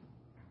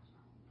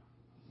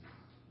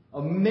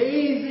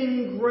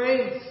 Amazing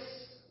grace.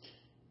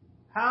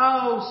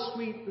 How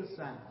sweet the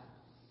sound.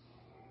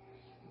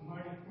 A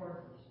mighty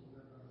fortress.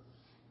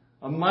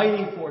 A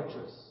mighty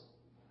fortress.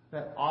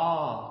 That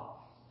awe.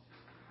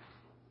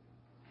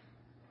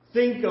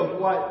 Think of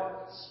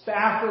what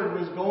Spafford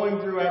was going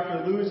through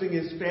after losing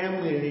his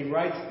family, and he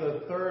writes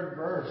the third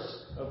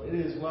verse of It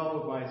Is Well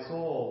With My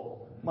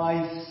Soul.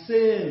 My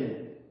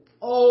sin.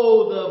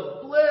 Oh,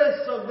 the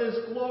bliss of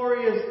this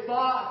glorious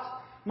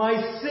thought.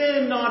 My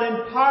sin, not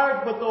in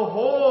part, but the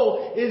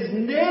whole, is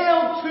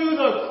nailed to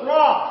the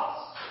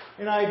cross,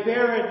 and I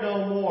bear it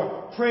no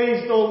more.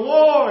 Praise the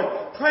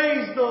Lord!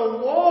 Praise the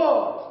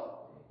Lord!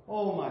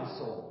 Oh, my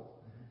soul.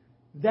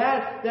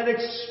 That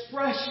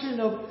expression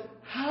of,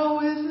 how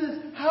is this?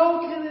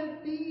 How can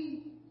it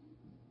be?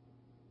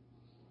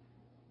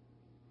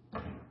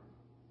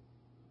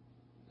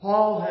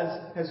 Paul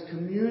has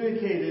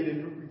communicated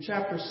in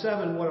chapter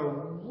 7 what a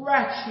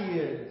wretch he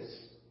is.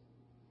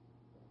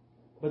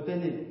 But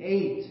then in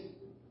 8,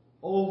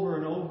 over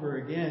and over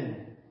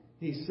again,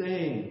 he's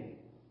saying,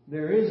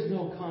 there is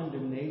no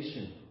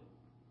condemnation.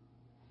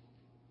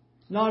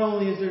 Not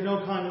only is there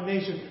no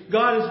condemnation,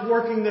 God is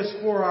working this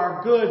for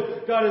our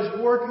good. God is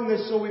working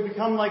this so we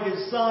become like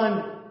His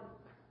Son.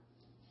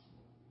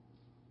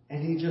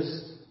 And he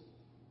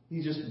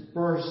just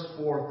bursts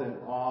forth in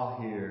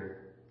awe here.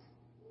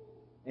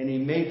 And he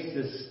makes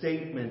this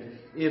statement,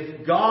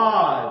 if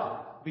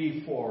God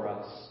be for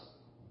us,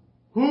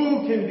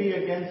 who can be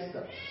against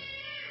us?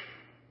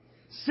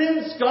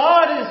 Since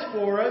God is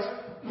for us,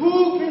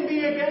 who can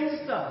be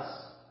against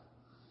us?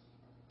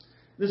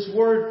 This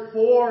word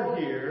for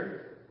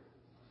here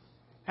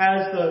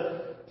has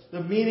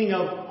the meaning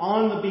of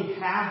on the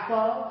behalf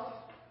of,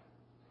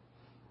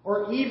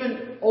 or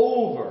even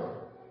over.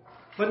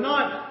 But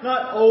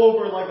not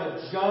over like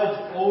a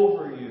judge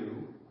over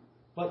you,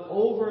 but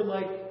over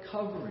like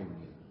covering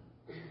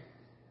you.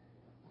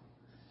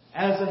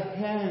 As a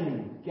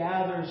hen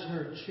gathers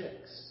her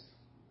chicks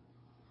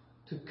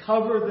to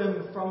cover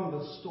them from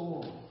the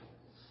storm,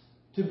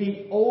 to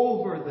be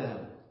over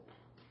them.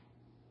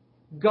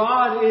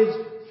 God is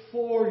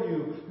for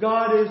you.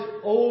 God is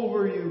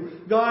over you.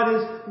 God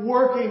is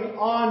working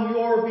on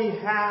your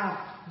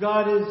behalf.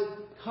 God is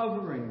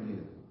covering you.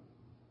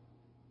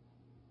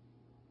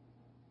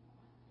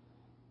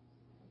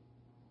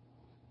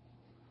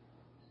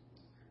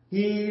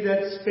 He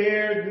that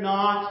spared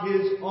not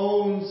His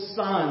own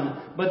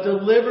Son, but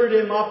delivered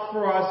Him up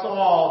for us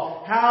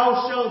all,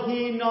 how shall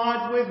He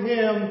not with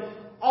Him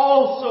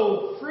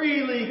also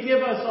freely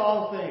give us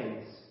all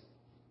things?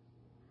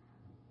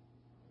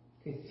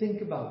 Okay,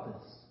 think about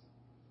this.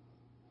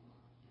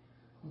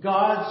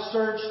 God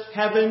searched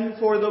heaven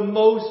for the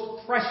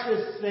most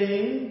precious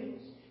thing,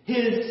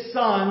 His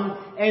Son,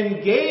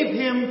 and gave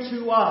Him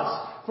to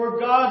us. For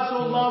God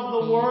so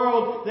loved the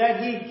world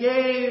that He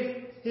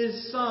gave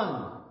His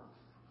Son.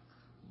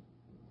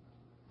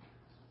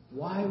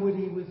 Why would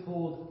He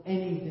withhold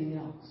anything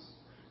else?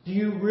 Do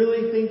you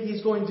really think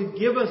He's going to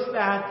give us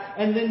that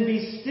and then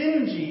be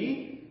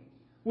stingy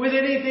with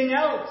anything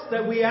else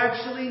that we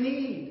actually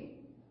need?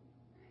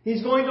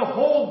 He's going to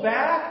hold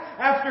back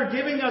after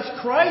giving us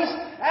Christ?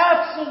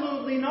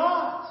 Absolutely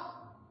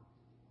not.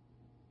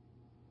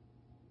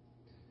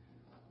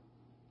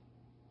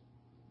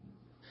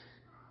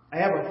 I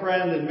have a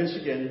friend in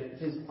Michigan.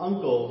 His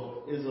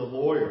uncle is a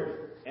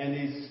lawyer, and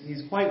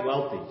he's quite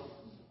wealthy.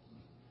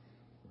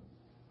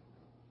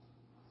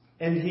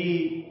 And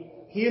he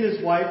he and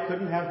his wife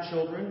couldn't have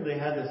children. They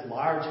had this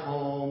large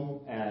home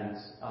and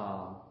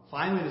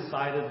finally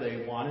decided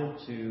they wanted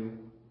to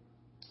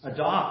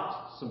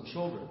adopt some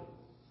children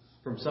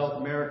from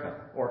South America,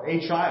 or a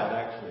child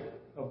actually,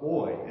 a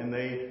boy. And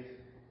they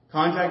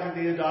contacted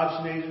the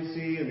adoption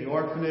agency and the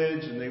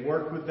orphanage, and they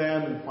worked with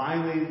them, and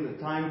finally the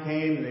time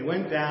came and they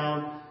went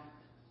down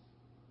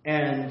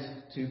and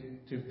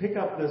to pick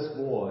up this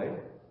boy.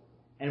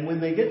 And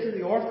when they get to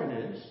the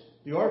orphanage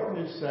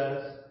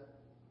says,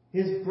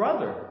 his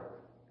brother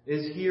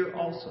is here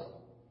also.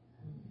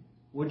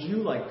 Would you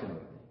like to meet me?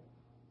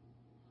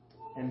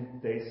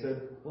 And they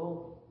said,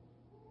 well,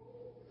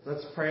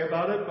 let's pray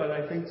about it, but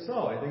I think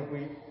so.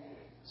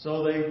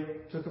 So they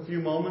took a few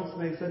moments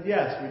and they said,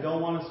 yes, we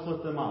don't want to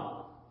split them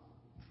up.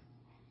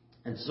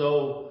 And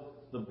so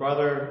the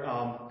brother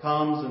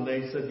comes and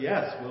they said,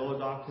 yes, we'll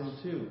adopt him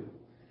too.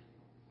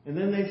 And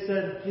then they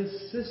said,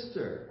 his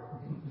sister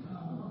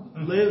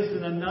lives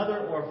in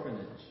another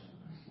orphanage,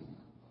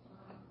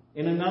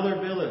 in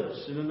another village,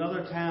 in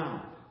another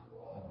town.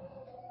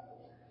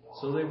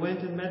 So they went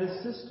and met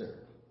his sister.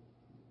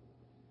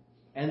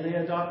 And they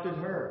adopted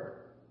her.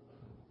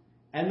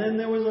 And then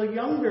there was a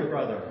younger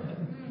brother.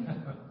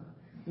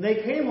 And they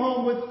came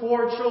home with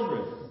 4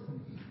 children.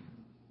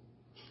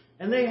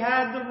 And they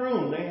had the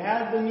room, they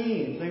had the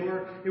means,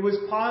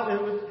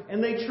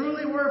 and they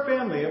truly were a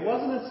family. It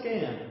wasn't a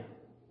scam.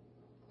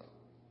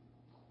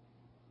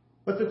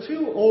 But the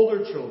 2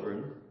 older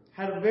children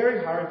had a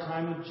very hard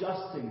time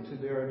adjusting to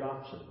their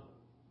adoption.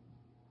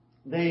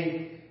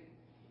 They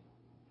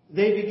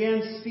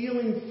began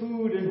stealing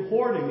food and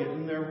hoarding it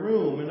in their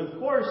room. And of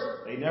course,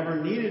 they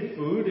never needed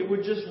food. It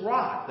would just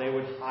rot. They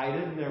would hide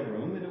it in their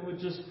room and it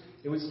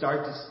would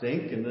start to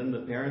stink. And then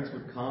the parents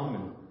would come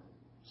and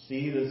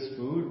see this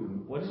food.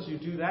 And what did you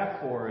do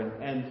that for?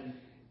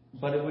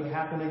 But it would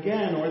happen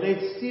again. Or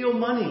they'd steal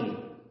money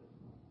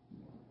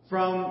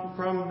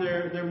from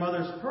their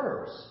mother's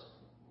purse.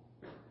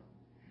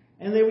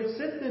 And they would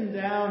sit them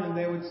down and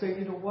they would say,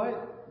 you know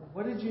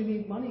what did you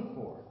need money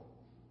for?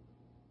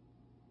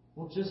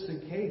 Well, just in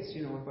case,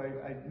 if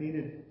I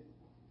needed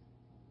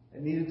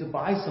to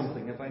buy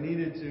something,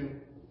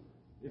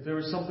 if there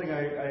was something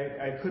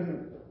I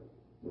couldn't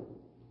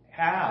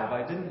have,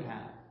 I didn't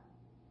have.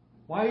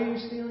 Why are you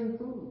stealing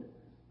food?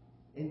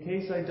 In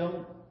case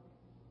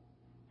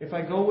if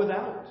I go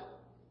without.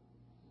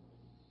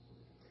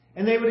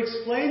 And they would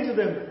explain to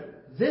them,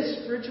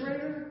 this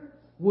refrigerator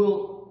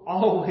will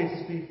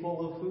always be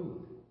full of food.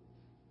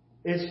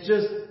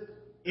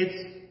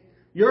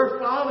 Your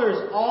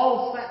father's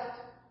all set.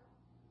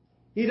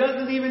 He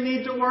doesn't even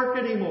need to work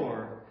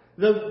anymore.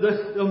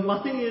 The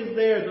money is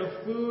there. The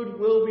food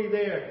will be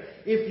there.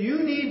 If you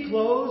need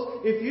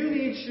clothes, if you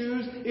need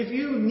shoes, if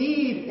you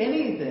need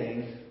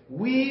anything,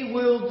 we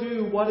will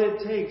do what it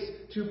takes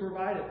to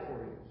provide it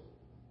for you.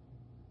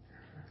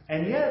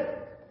 And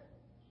yet,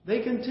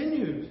 they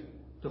continued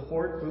to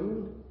hoard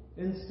food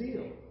and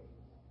steal.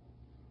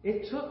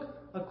 It took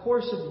a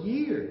course of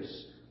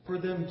years for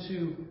them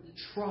to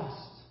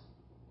trust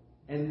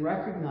and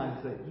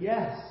recognize that,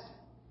 yes,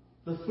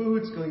 the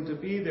food's going to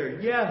be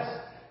there. Yes,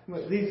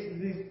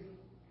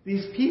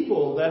 these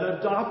people that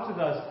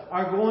adopted us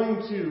are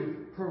going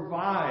to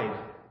provide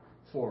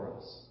for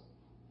us.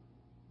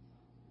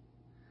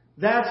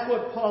 That's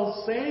what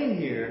Paul's saying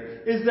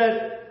here, is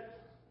that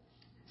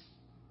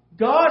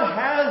God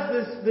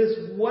has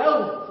this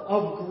wealth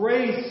of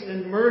grace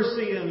and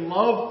mercy and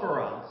love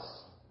for us.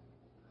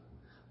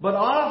 But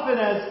often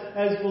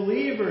as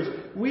believers,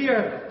 we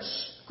are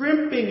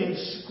scrimping and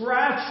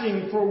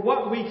scratching for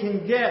what we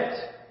can get,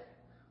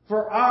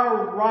 for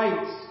our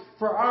rights,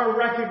 for our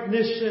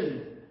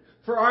recognition,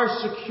 for our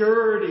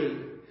security,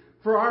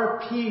 for our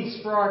peace,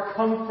 for our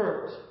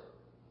comfort,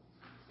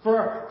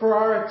 for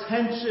our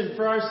attention,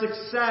 for our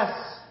success.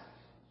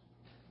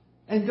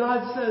 And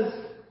God says,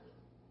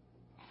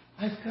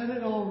 I've got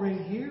it all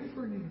right here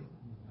for you.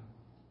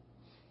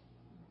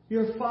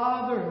 Your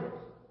Father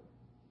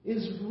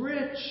is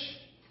rich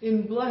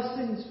in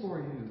blessings for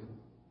you.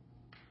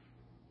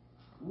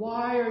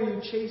 Why are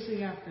you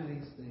chasing after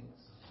these things?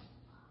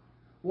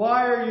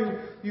 Why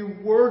are you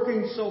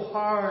working so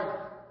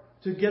hard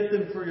to get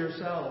them for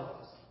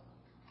yourselves?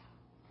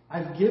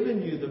 I've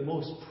given you the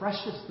most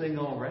precious thing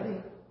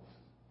already.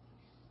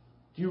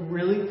 Do you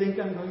really think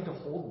I'm going to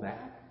hold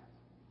back?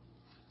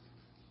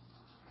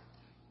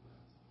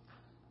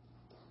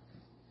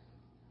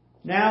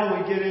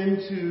 Now we get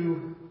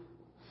into,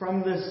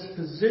 from this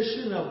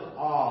position of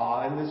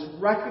awe and this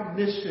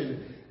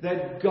recognition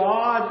that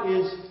God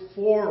is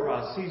for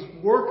us. He's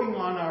working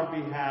on our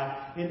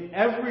behalf in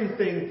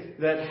everything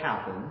that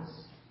happens.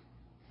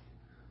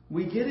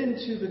 We get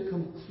into the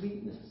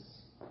completeness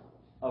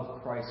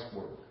of Christ's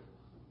work.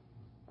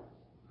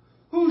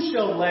 Who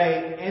shall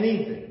lay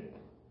anything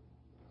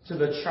to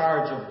the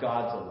charge of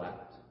God's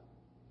elect?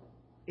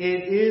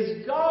 It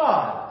is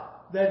God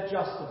that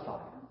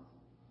justifies.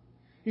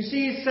 You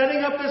see, he's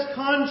setting up this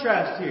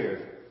contrast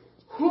here.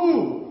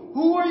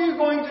 Who are you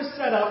going to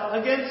set up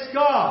against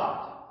God?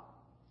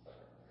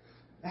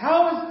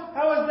 How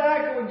is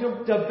that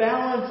going to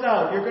balance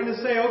out? You're going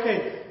to say,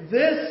 okay,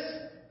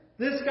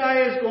 this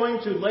guy is going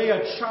to lay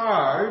a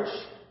charge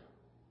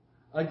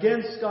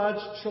against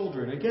God's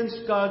children,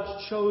 against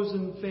God's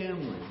chosen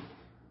family.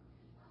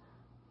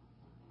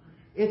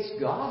 It's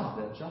God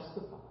that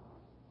justifies.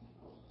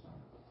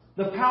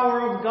 The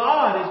power of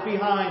God is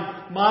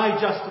behind my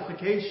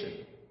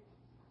justification.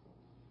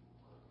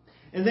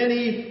 And then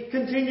he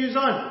continues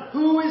on.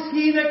 Who is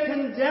he that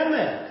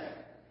condemneth?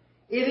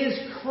 It is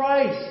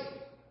Christ.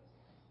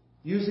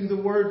 Using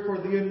the word for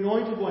the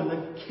anointed one,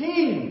 the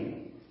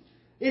King.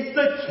 It's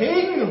the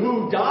King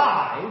who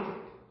died.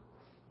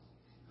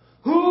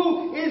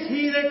 Who is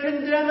he that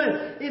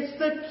condemneth? It's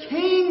the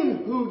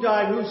King who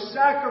died, who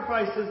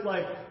sacrificed his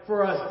life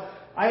for us.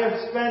 I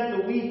have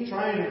spent the week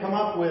trying to come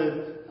up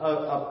with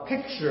a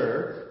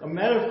picture, a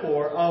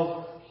metaphor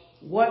of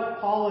what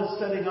Paul is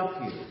setting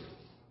up here.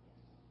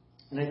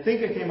 And I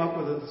think I came up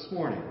with it this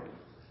morning.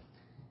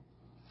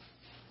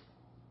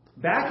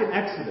 Back in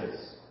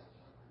Exodus,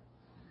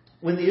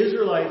 when the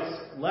Israelites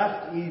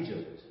left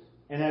Egypt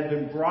and had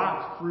been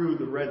brought through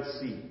the Red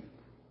Sea,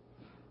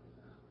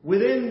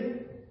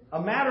 within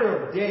a matter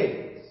of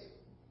days,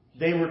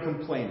 they were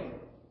complaining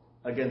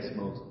against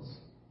Moses.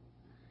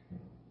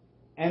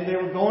 And they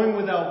were going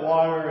without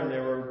water, and they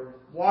were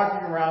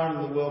walking around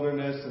in the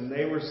wilderness, and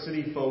they were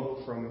city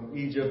folk from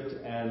Egypt.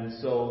 And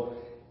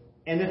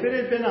if it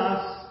had been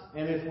us,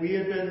 and if we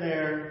had been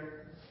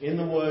there in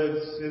the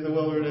woods, in the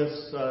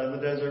wilderness, in the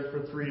desert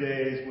for 3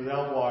 days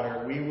without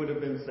water, we would have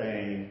been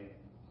saying,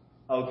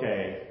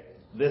 okay,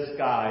 this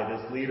guy,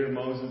 this leader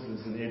Moses,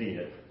 is an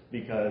idiot,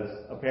 because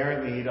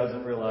apparently he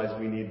doesn't realize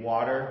we need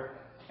water,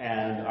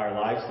 and our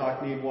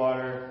livestock need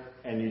water,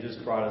 and you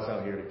just brought us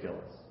out here to kill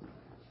us.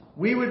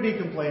 We would be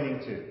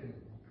complaining too.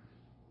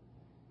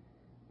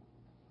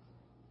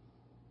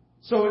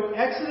 So in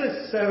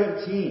Exodus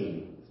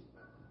 17,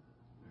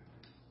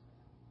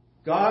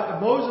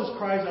 Moses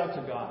cries out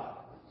to God.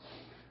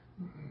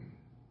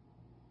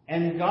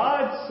 And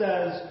God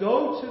says,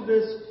 go to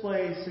this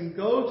place and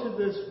go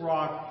to this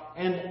rock,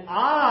 and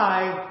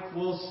I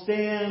will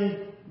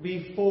stand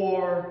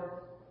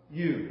before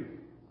you.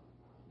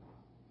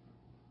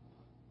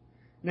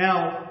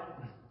 Now,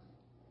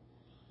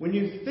 when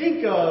you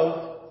think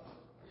of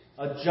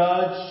a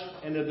judge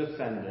and a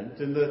defendant,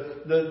 and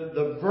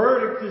the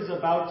verdict is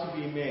about to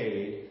be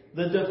made,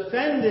 the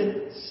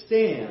defendant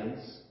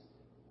stands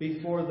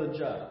before the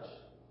judge.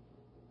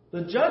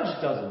 The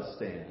judge doesn't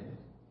stand.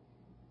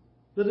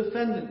 The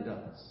defendant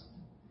does.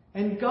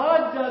 And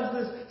God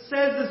says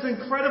this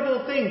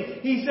incredible thing.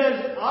 He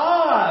says,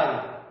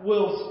 I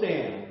will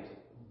stand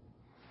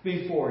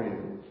before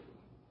you.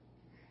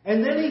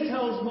 And then he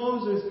tells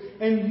Moses,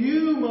 and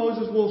you,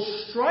 Moses, will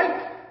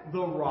strike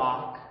the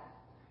rock,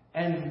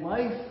 and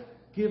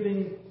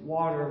life-giving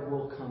water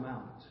will come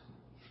out.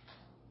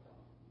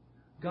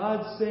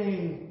 God's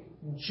saying,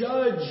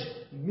 judge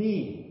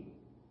me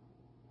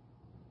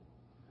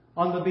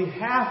on the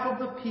behalf of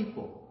the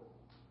people,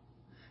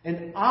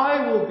 and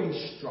I will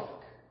be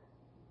struck.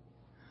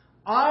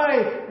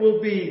 I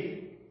will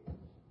be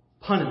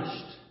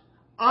punished.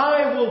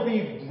 I will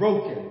be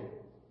broken.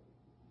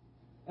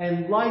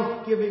 And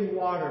life-giving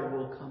water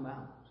will come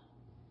out.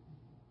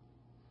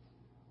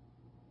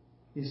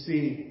 You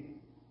see,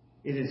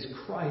 it is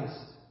Christ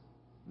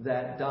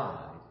that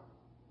died.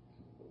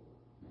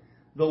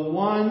 The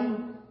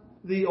one,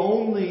 the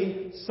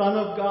only Son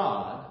of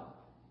God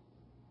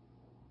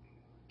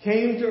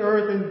came to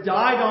earth and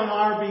died on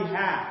our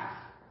behalf.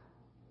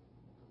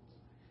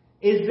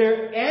 Is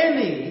there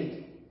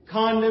any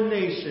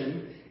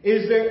condemnation?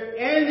 Is there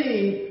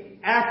any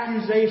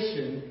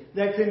accusation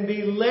that can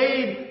be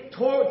laid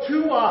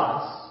to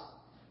us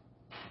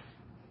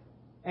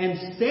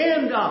and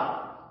stand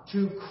up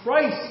to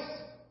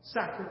Christ's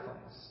sacrifice?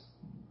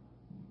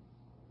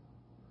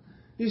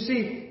 You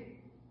see,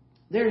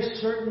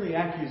 there's certainly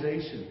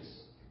accusations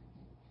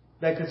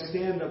that could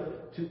stand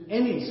up to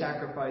any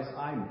sacrifice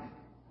I make.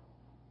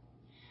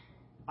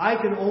 I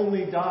can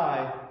only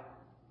die,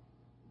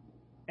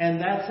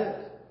 and that's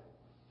it.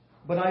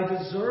 But I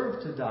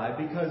deserve to die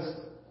because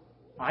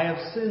I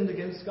have sinned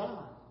against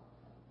God.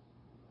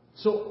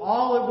 So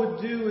all it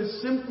would do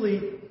is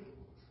simply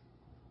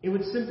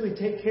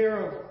take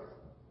care of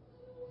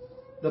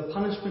the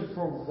punishment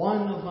for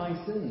one of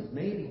my sins,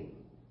 maybe.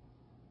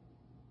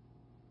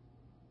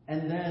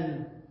 And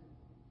then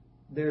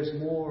there's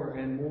more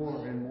and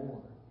more and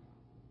more.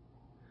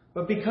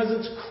 But because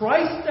it's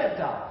Christ that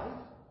died,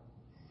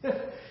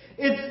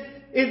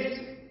 it's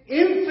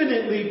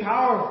infinitely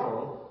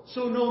powerful.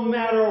 So no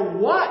matter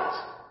what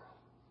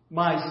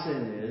my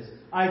sin is,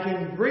 I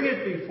can bring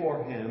it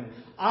before Him.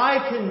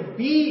 I can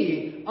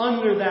be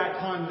under that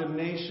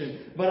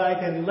condemnation, but I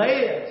can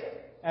lay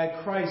it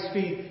at Christ's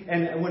feet.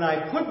 And when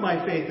I put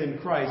my faith in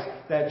Christ,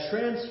 that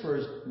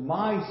transfers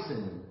my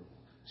sin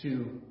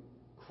to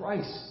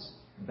Christ's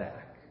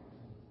back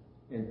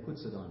and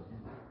puts it on Him.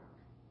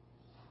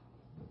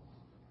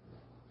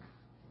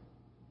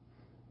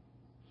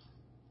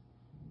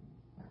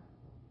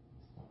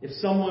 If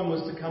someone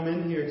was to come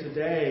in here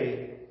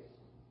today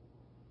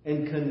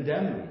and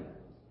condemn me,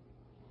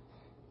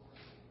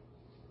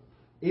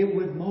 it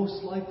would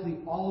most likely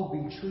all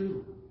be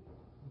true.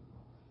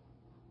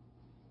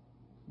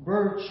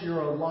 Birch,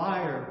 you're a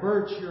liar.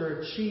 Birch,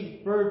 you're a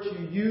cheat. Birch,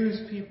 you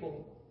use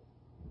people.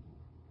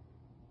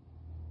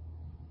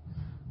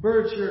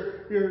 Birch,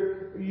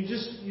 you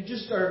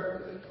just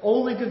are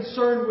only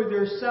concerned with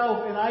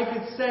yourself. And I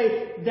could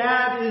say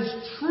that is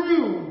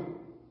true.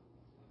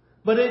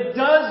 But it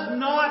does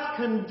not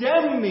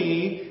condemn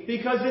me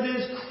because it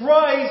is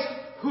Christ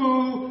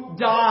who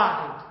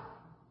died.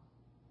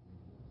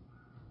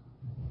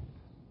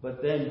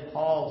 But then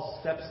Paul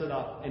steps it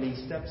up, and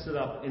he steps it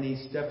up, and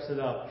he steps it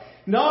up.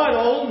 Not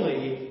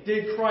only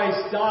did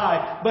Christ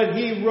die, but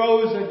He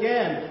rose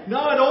again.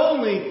 Not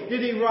only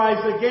did He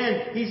rise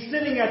again, He's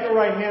sitting at the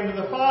right hand of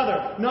the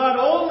Father. Not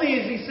only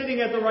is He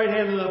sitting at the right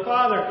hand of the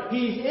Father,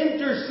 He's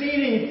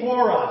interceding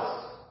for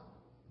us.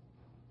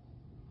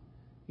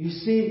 You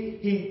see,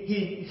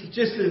 He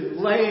just is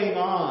laying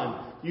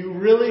on. You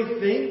really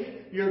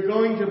think you're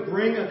going to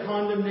bring a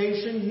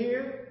condemnation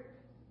here?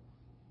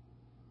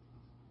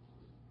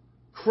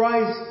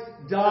 Christ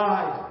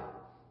died.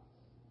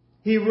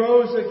 He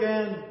rose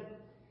again.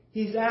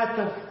 He's at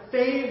the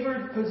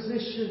favored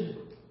position.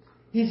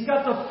 He's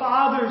got the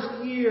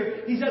Father's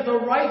ear. He's at the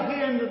right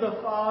hand of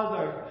the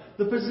Father.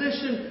 The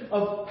position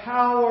of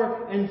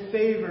power and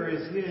favor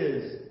is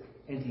His.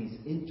 And He's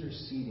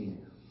interceding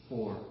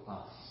for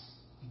us.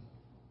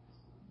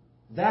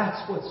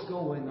 That's what's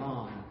going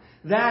on.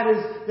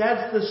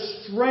 That's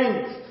the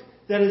strength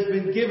that has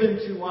been given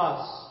to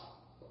us.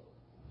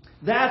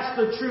 That's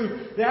the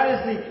truth.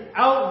 That is the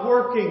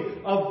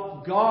outworking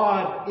of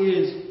God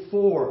is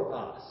for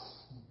us.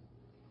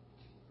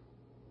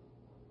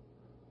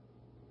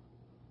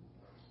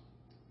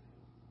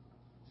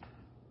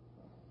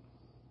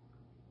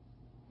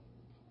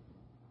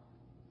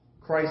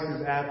 Christ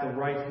is at the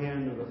right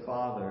hand of the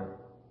Father.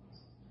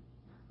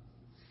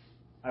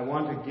 I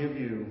want to give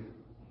you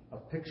a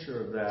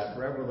picture of that.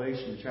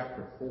 Revelation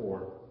chapter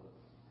 4.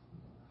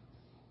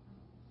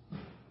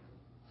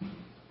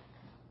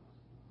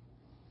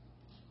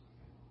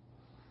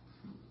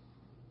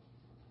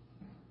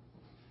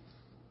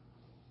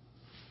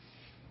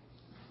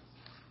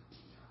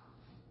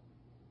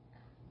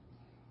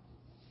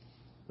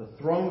 The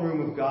throne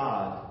room of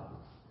God.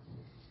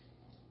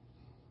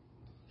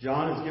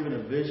 John is given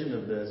a vision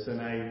of this, and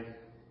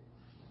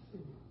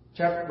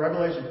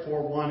Revelation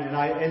 4:1,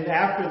 and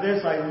after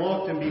this I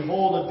looked, and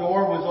behold, a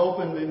door was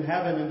opened in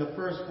heaven, and the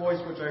first voice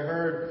which I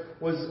heard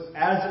was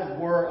as it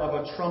were of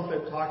a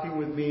trumpet talking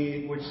with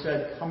me, which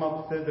said, "Come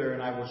up thither,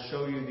 and I will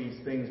show you these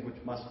things which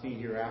must be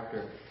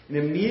hereafter." And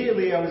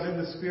immediately I was in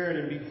the Spirit,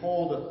 and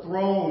behold, a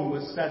throne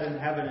was set in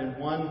heaven, and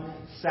one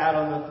sat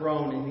on the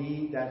throne, and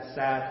he that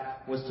sat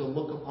was to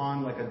look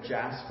upon like a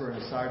jasper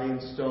and a sardine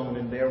stone,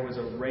 and there was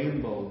a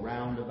rainbow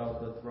round about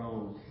the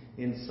throne,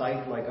 in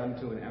sight like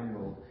unto an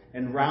emerald.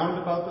 And round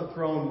about the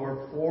throne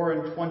were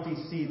 24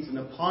 seats, and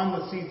upon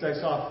the seats I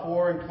saw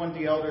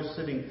 24 elders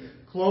sitting,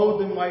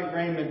 clothed in white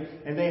raiment,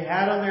 and they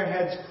had on their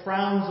heads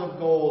crowns of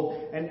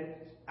gold. And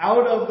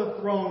out of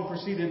the throne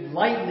proceeded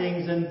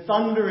lightnings and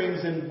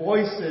thunderings and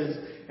voices,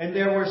 and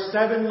there were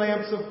 7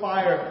 lamps of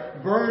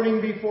fire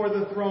burning before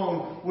the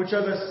throne, which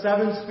are the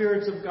 7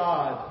 spirits of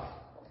God.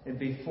 And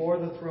before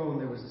the throne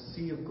there was a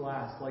sea of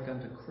glass like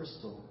unto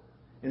crystal.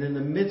 And in the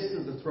midst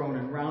of the throne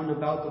and round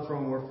about the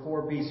throne were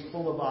 4 beasts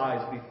full of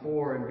eyes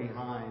before and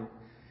behind.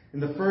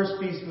 And the first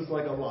beast was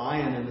like a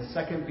lion, and the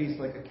second beast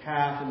like a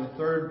calf, and the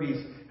third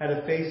beast had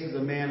a face as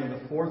a man, and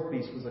the fourth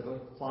beast was like a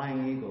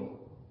flying eagle.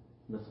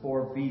 And the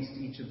 4 beasts,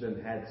 each of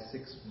them had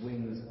 6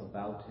 wings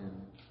about him,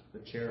 the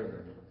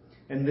cherubim.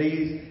 And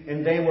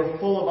they were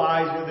full of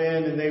eyes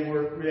within, and they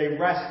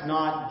rest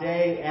not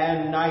day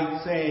and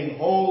night, saying,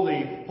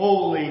 Holy,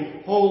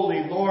 holy,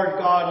 holy, Lord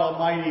God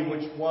Almighty,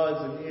 which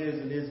was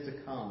and is to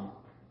come.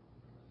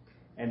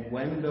 And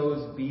when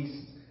those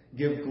beasts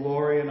give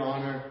glory and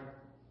honor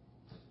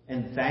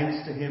and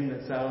thanks to Him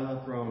that sat on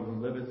the throne, who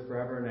liveth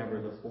forever and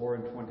ever, the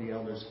 24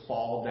 elders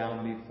fall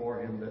down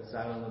before Him that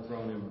sat on the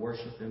throne and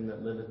worship Him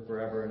that liveth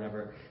forever and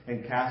ever,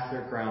 and cast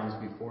their crowns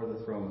before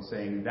the throne,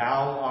 saying,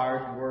 Thou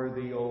art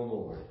worthy, O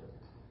Lord,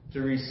 to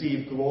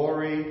receive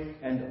glory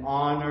and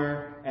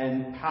honor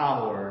and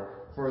power,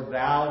 for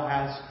Thou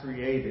hast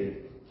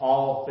created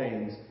all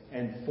things,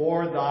 and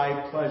for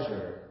Thy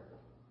pleasure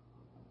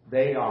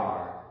they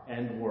are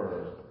and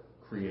were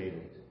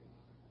created.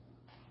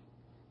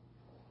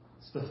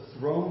 The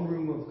throne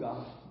room of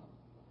God.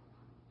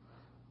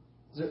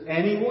 Is there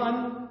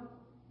anyone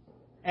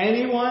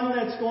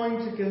that's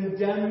going to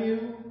condemn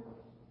you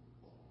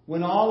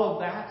when all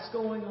of that's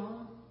going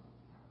on?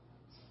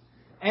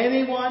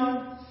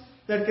 Anyone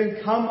that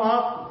can come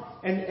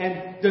up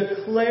and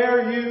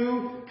declare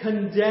you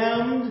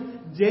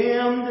condemned,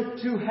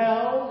 damned to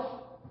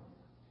hell?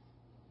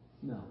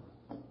 No.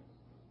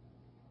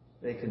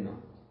 They cannot.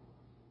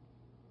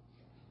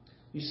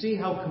 You see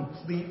how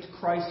complete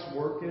Christ's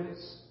work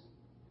is?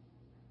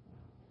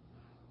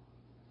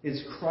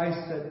 It's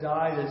Christ that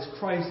died. It's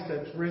Christ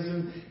that's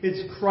risen.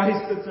 It's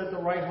Christ that's at the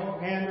right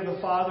hand of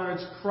the Father.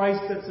 It's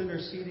Christ that's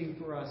interceding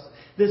for us.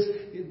 This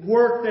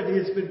work that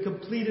has been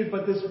completed,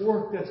 but this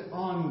work that's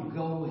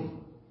ongoing.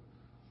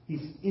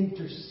 He's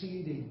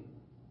interceding.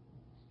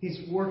 He's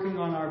working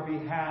on our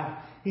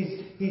behalf.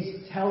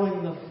 He's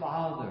telling the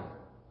Father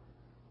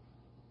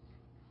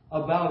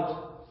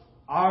about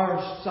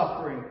our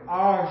suffering,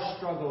 our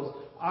struggles,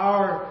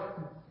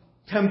 our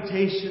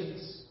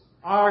temptations,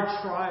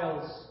 our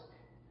trials.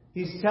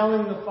 He's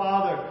telling the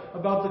Father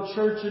about the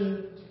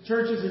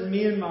churches in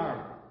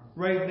Myanmar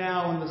right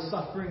now and the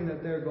suffering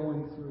that they're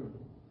going through.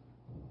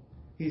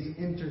 He's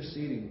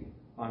interceding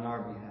on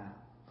our behalf.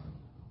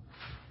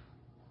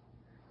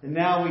 And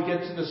now we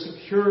get to the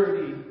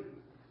security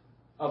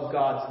of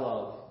God's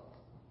love.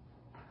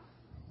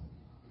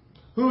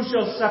 Who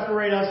shall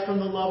separate us from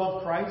the love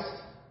of Christ?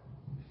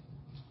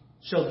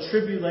 Shall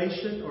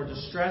tribulation or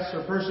distress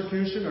or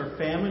persecution or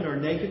famine or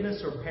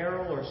nakedness or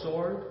peril or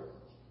sword?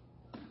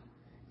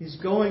 He's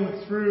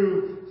going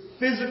through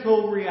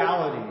physical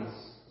realities,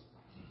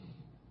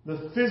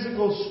 the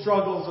physical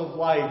struggles of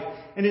life.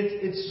 And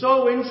it's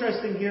so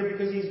interesting here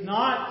because he's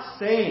not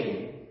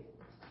saying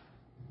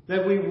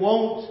that we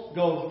won't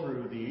go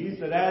through these,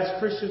 that as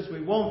Christians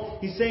we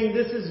won't. He's saying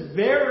this is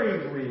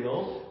very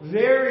real,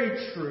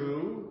 very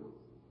true,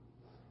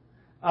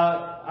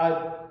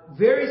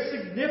 very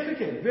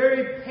significant,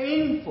 very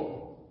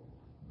painful.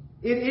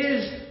 It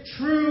is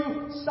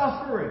true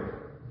suffering.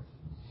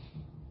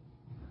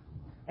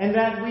 And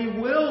that we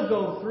will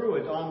go through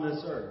it on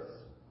this earth.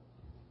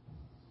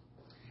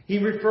 He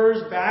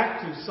refers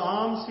back to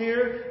Psalms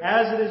here,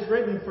 as it is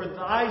written, "For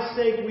thy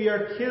sake we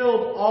are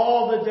killed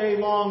all the day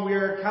long. We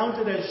are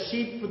counted as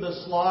sheep for the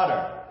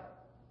slaughter."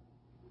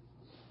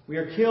 We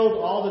are killed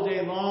all the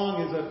day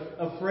long is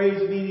a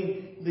phrase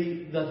meaning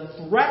the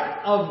threat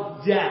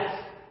of death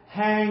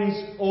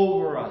hangs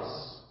over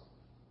us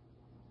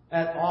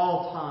at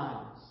all times.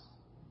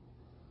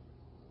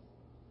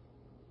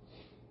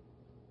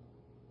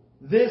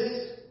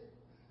 This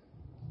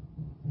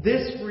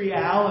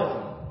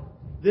reality,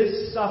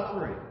 this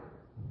suffering,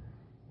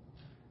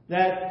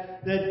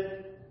 that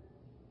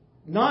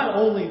not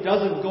only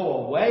doesn't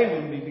go away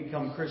when we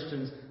become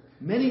Christians,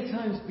 many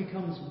times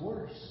becomes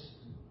worse.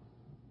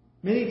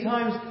 Many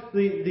times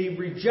the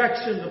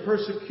rejection, the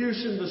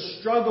persecution, the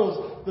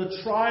struggles,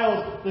 the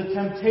trials, the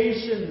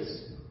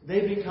temptations,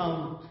 they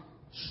become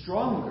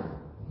stronger.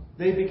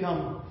 They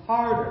become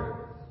harder.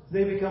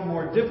 They become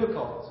more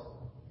difficult.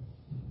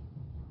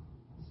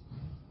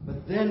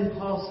 But then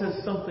Paul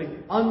says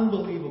something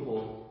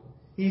unbelievable.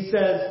 He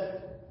says,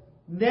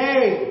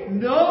 "Nay,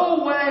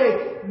 no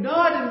way,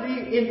 not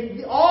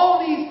in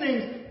all these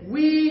things,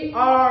 we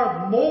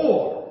are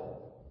more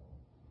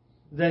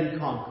than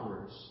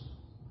conquerors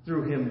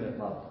through him that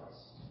loved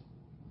us."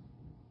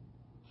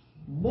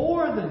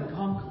 More than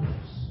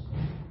conquerors.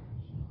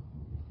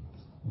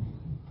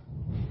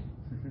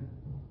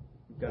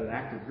 We've got an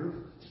active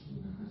group.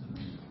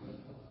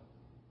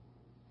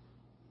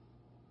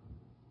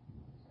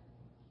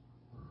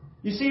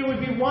 You see, it would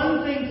be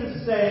one thing to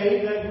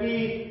say that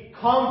we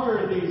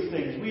conquer these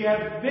things. We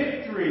have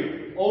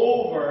victory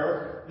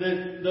over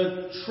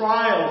the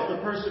trials, the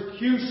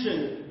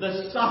persecution,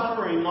 the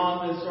suffering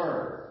on this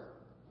earth.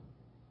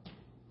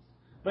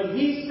 But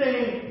he's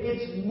saying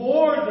it's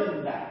more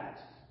than that.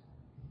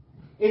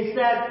 It's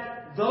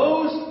that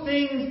those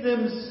things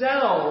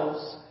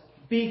themselves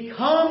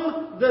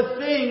become the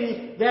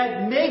thing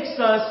that makes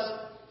us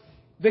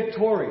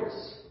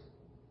victorious.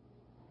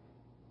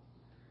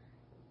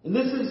 And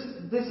this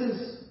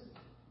is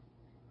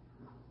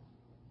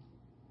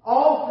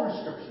all through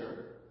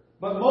Scripture,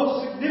 but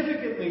most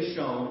significantly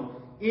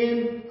shown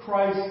in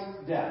Christ's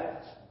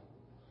death.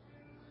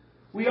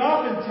 We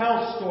often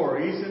tell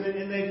stories,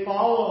 and they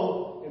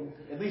follow,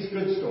 at least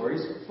good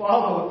stories,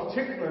 follow a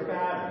particular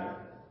pattern.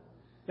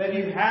 That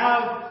you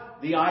have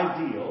the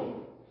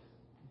ideal,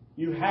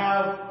 you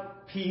have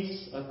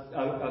peace,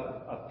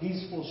 a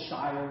peaceful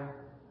Shire,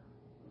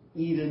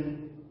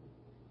 Eden,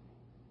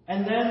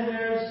 and then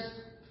there's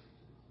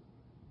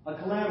a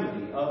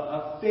calamity,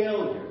 a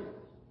failure,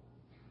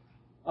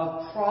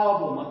 a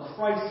problem, a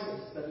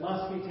crisis that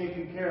must be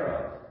taken care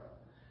of.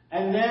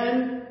 And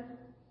then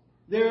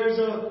there's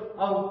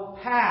a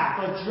path,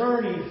 a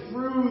journey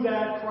through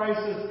that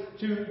crisis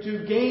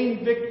to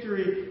gain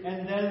victory,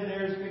 and then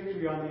there's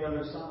victory on the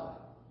other side.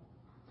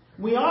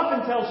 We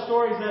often tell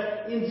stories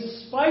that in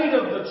spite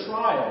of the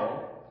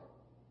trial,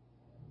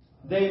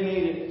 they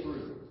made it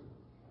through.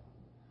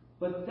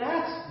 But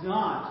that's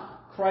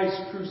not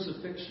Christ's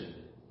crucifixion.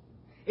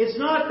 It's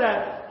not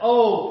that,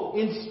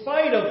 in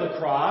spite of the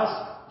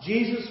cross,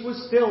 Jesus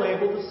was still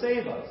able to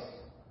save us.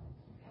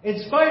 In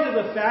spite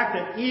of the fact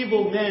that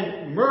evil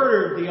men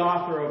murdered the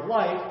author of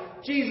life,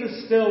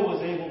 Jesus still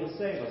was able to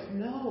save us.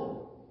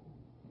 No.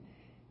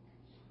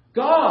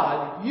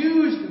 God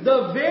used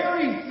the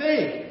very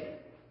thing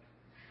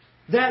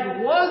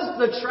that was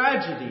the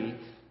tragedy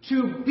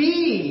to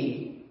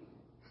be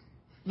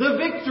the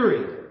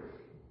victory.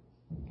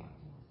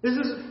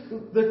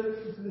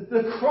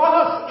 The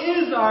cross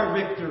is our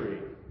victory.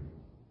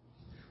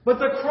 But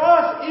the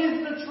cross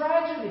is the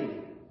tragedy.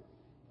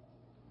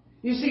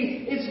 You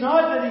see, it's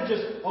not that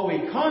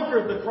he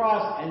conquered the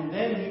cross and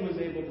then he was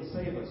able to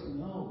save us.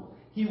 No.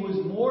 He was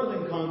more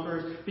than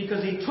conquerors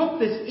because he took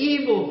this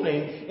evil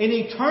thing and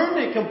he turned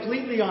it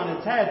completely on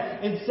its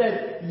head and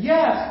said,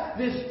 yes,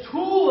 this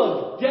tool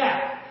of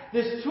death,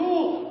 this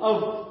tool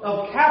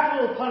of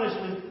capital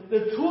punishment,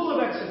 the tool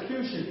of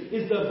execution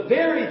is the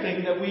very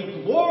thing that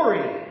we glory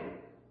in.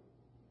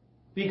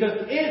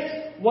 Because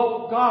it's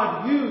what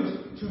God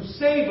used to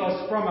save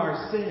us from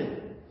our sin.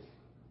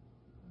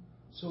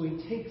 So he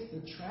takes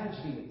the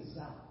tragedy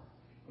itself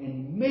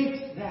and makes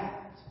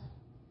that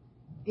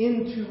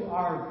into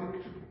our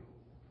victory.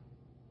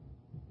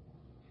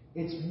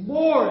 It's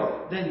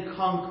more than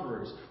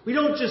conquerors. We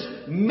don't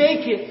just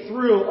make it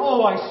through,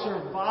 I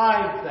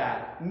survived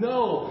that.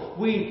 No,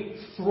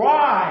 we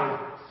thrive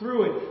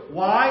through it.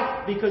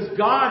 Why? Because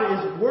God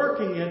is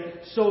working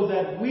it so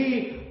that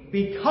we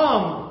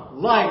become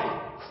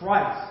like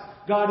Christ.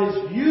 God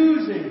is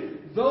using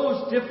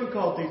those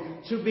difficulties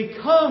to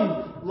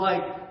become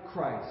like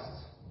Christ.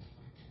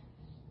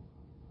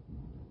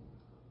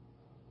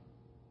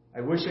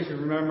 I wish I could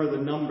remember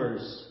the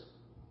numbers.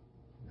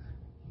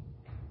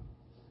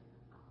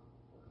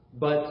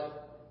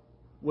 But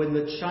when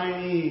the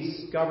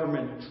Chinese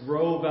government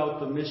drove out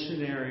the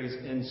missionaries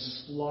and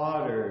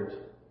slaughtered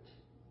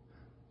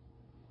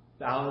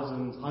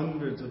thousands,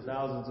 hundreds of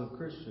thousands of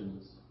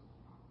Christians,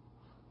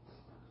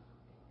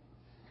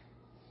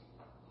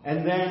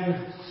 and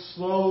then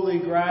slowly,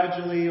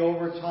 gradually,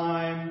 over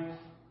time,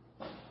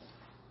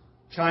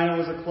 China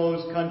was a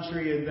closed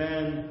country, and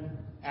then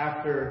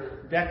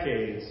after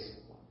decades,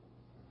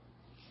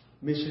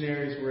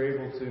 missionaries were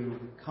able to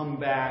come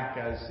back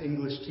as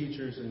English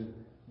teachers and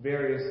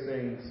various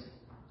things.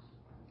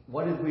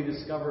 What did we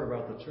discover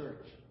about the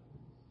church?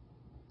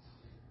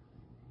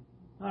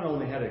 Not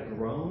only had it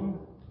grown,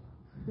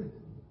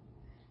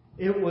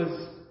 it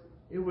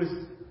was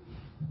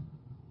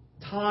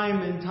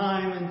time and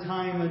time and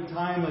time and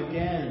time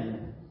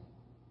again.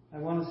 I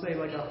want to say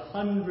like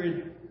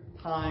 100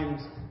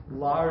 times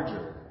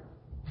larger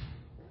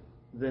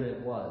than it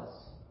was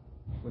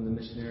when the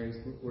missionaries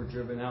were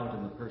driven out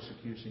and the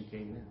persecution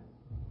came in.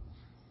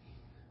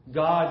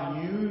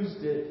 God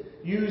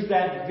used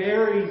that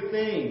very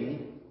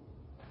thing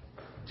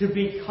to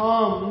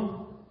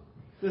become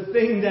the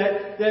thing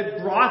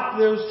that brought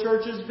those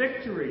churches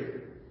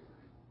victory.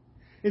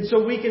 And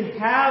so we can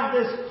have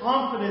this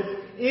confidence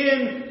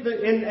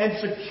and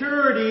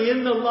security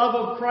in the love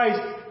of Christ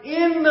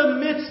in the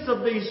midst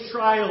of these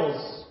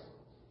trials.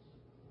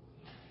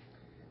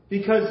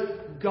 Because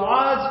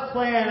God's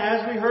plan,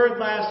 as we heard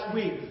last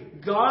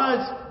week,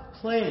 God's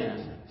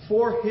plan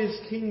for His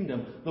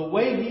kingdom, the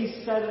way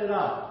He set it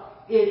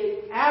up,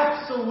 it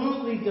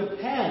absolutely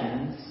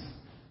depends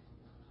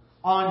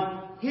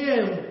on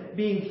Him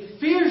being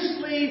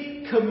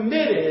fiercely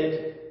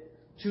committed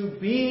to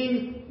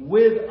being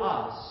with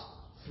us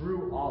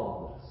through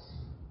all of this.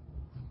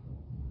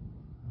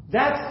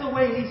 That's the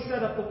way He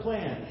set up the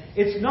plan.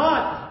 It's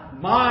not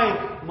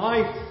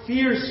my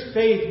fierce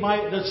faith,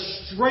 the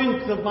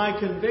strength of my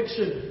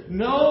conviction.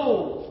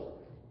 No.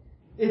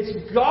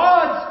 It's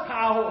God's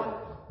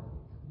power.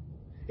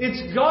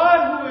 It's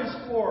God who is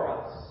for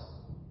us.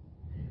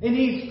 And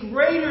He's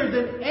greater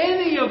than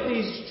any of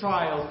these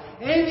trials,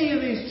 any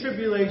of these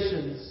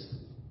tribulations.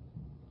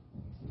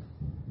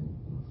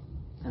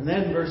 And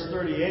then verse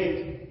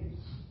 38,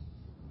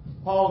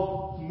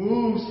 Paul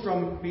moves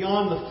from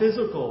beyond the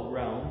physical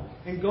realm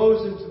and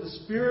goes into the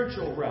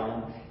spiritual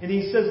realm. And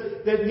he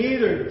says that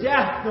neither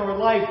death nor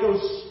life,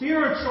 those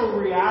spiritual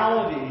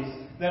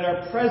realities that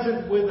are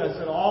present with us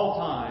at all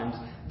times,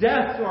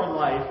 death nor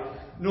life,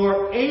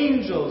 nor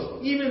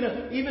angels,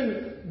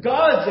 even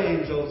God's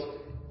angels,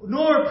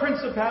 nor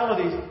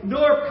principalities,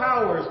 nor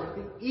powers,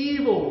 the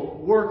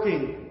evil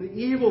working, the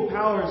evil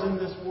powers in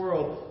this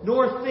world,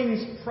 nor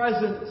things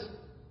present,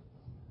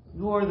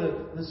 nor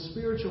the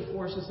spiritual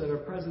forces that are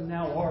present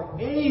now, or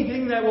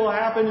anything that will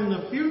happen in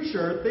the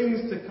future,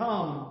 things to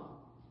come,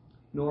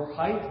 nor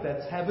height,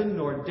 that's heaven,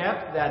 nor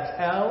depth, that's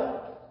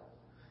hell.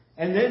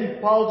 And then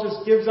Paul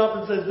just gives up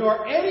and says,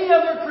 nor any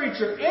other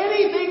creature,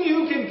 anything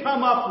you can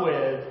come up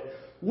with,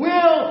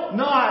 will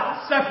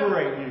not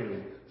separate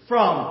you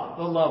from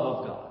the love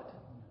of God.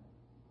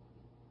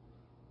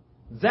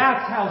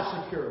 That's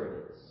how secure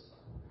it is.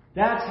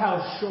 That's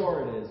how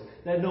sure it is.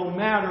 That no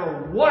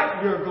matter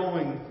what you're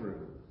going through,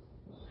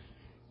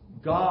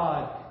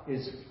 God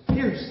is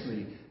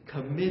fiercely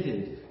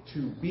committed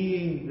to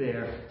being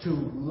there, to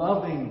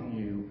loving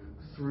you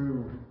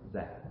through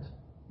that.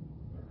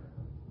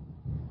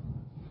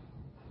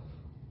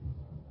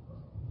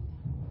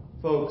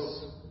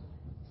 Folks,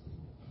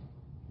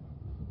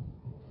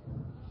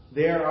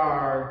 there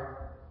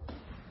are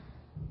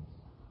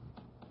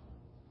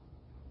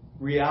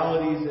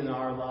realities in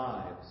our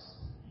lives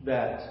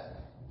that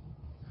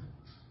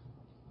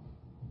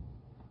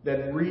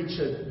reach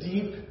a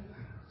deep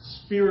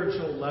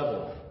spiritual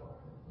level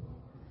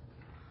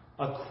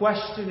a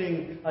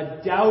questioning,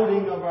 a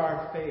doubting of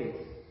our faith.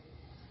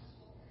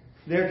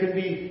 There can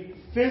be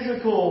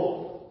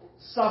physical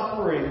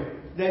suffering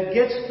that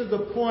gets to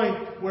the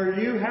point where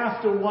you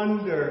have to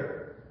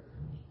wonder,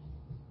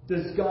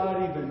 does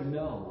God even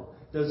know?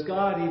 Does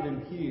God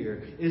even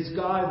hear? Is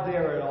God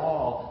there at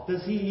all?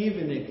 Does He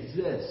even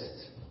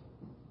exist?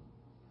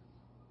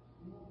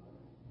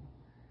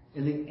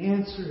 And the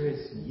answer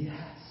is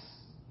yes.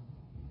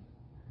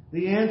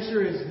 The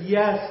answer is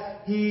yes,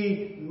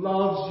 He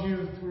loves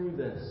you through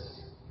this.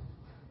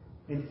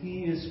 And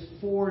He is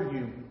for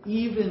you,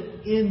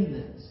 even in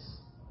this.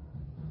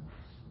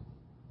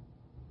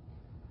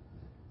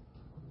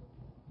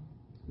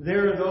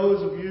 There are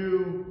those of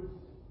you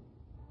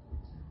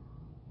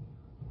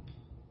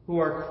who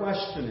are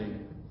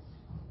questioning,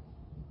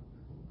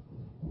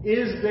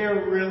 is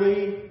there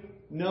really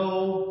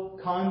no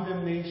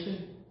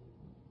condemnation?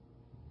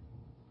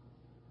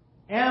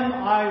 Am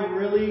I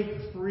really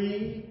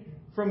free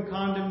from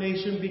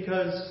condemnation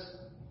because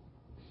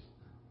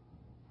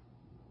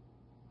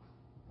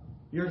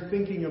you're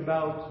thinking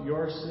about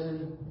your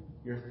sin,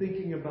 you're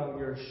thinking about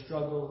your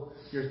struggle,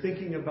 you're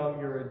thinking about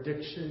your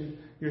addiction,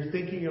 you're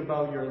thinking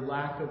about your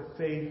lack of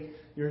faith,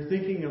 you're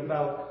thinking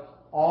about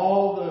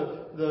all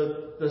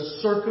the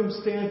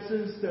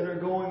circumstances that are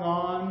going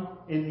on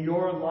in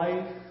your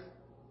life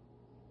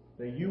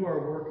that you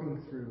are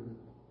working through.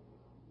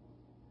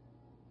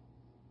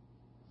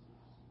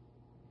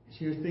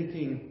 You're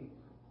thinking,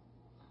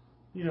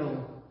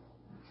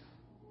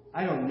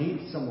 I don't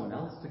need someone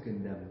else to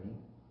condemn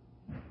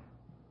me,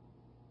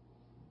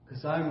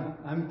 because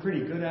I'm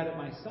pretty good at it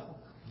myself.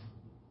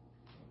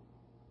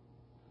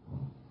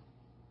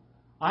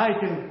 I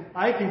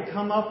can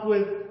come up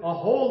with a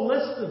whole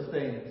list of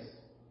things.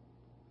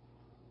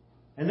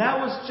 And that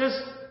was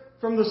just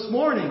from this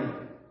morning.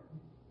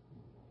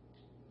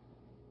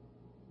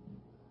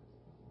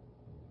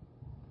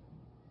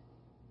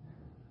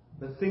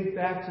 But think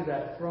back to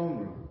that throne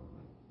room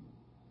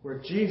where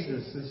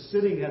Jesus is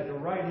sitting at the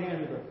right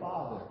hand of the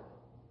Father.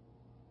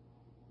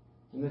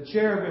 And the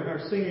cherubim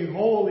are singing,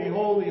 holy,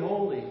 holy,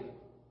 holy.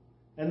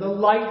 And the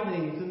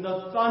lightnings and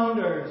the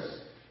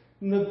thunders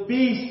and the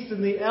beasts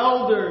and the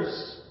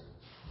elders.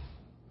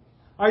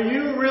 Are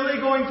you really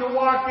going to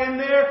walk in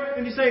there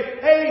and you say,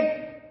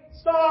 hey,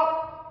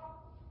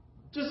 stop,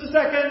 just a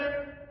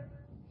second.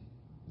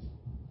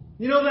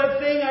 You know that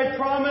thing I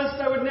promised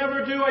I would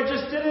never do? I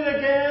just did it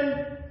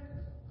again.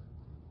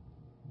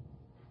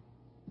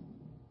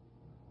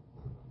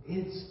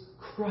 It's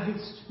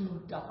Christ who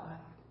died.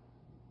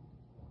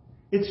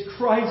 It's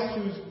Christ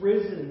who's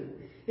risen.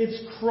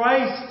 It's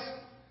Christ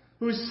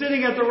who's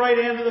sitting at the right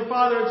hand of the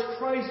Father. It's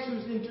Christ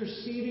who's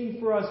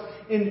interceding for us.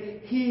 And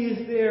He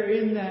is there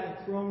in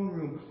that throne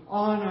room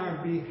on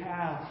our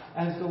behalf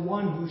as the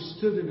one who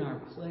stood in our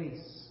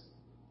place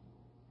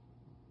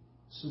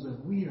so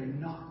that we are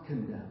not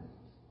condemned.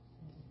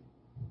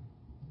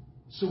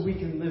 So we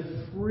can live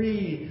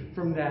free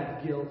from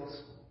that guilt.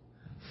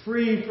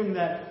 Free from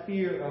that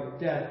fear of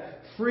death.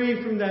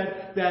 Free from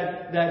that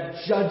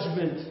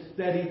judgment,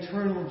 that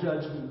eternal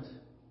judgment.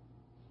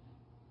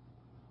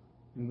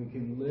 And we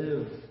can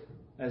live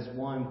as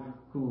one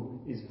who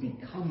is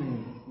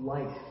becoming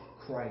like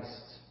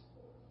Christ.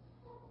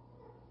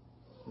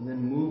 And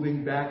then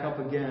moving back up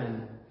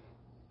again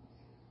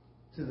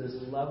to this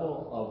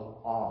level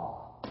of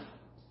awe.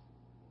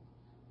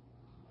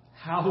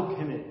 How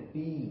can it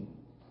be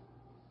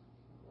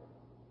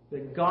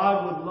that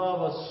God would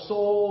love a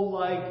soul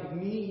like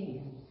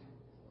me?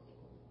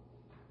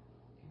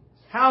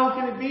 How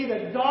can it be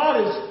that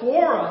God is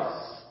for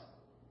us?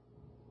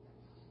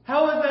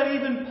 How is that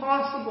even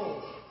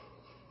possible?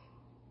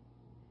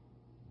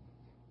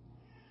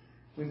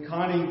 When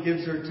Connie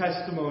gives her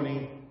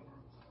testimony,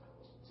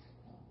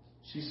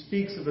 she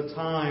speaks of a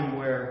time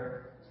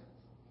where,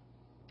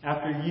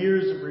 after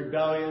years of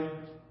rebellion,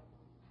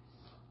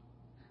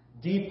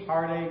 deep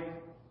heartache,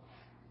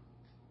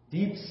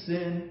 deep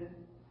sin,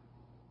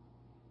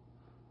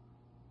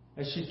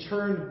 as she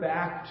turned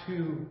back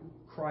to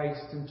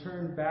Christ and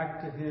turned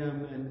back to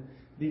Him and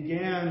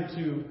began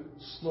to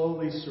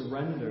slowly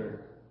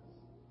surrender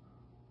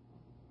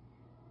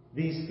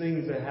these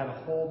things that had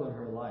a hold on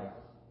her life.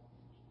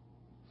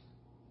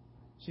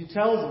 She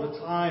tells of a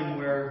time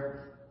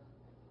where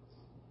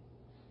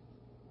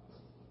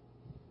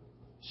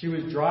she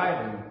was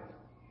driving,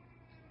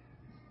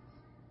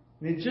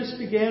 and it just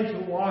began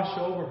to wash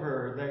over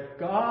her that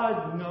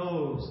God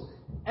knows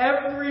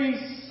every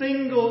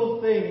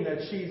single thing that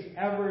she's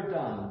ever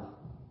done.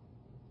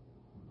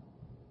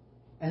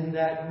 And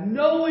that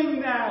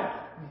knowing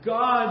that,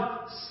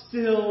 God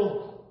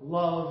still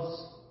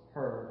loves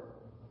her.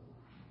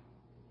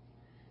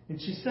 And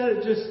she said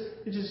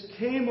it just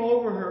came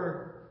over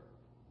her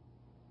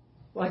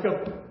like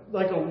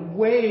a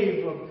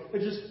wave of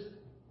just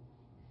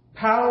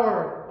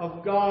power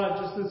of God,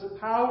 just this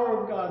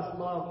power of God's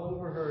love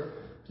over her,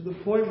 to the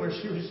point where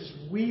she was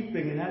just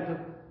weeping and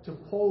had to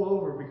pull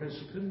over because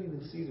she couldn't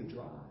even see to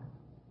drive.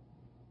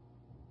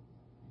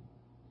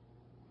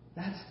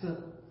 That's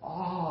the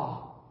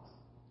awe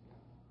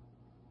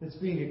that's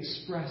being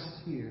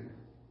expressed here.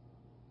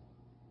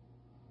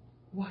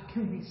 What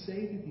can we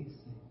say to these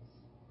things?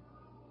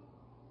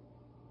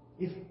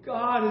 If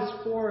God is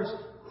for us,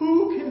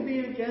 who can be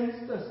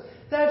against us?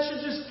 That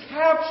should just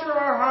capture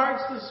our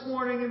hearts this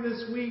morning and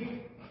this week.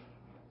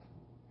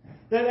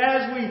 That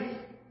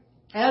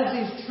as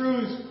these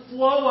truths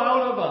flow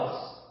out of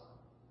us,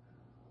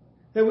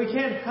 that we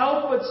can't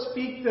help but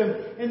speak them.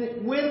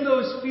 And when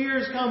those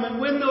fears come,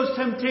 and when those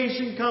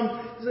temptations come,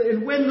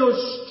 and when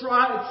those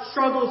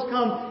struggles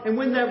come, and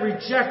when that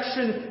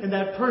rejection and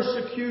that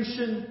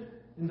persecution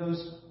and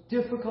those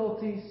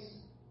difficulties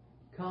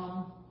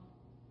come,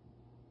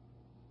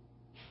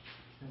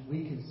 and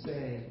we can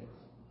say,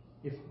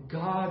 if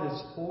God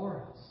is for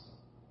us,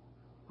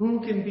 who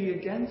can be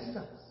against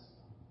us?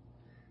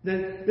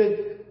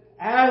 That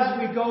as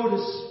we go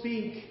to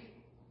speak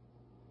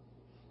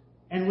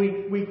and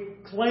we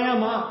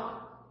clam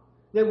up,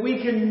 that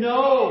we can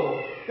know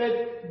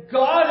that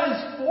God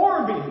is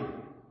for me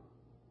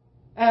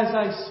as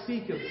I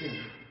speak of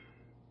Him.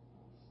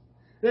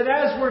 That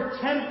as we're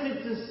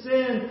tempted to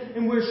sin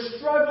and we're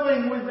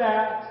struggling with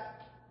that,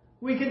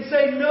 we can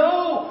say,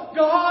 no,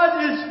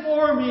 God is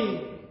for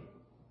me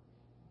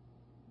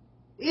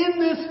in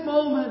this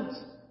moment.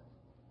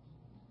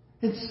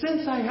 And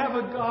since I have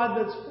a God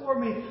that's for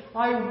me,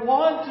 I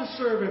want to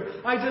serve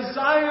Him. I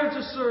desire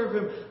to serve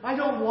Him. I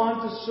don't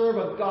want to serve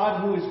a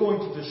God who is going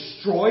to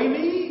destroy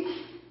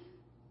me.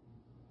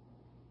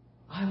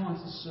 I want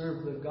to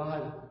serve the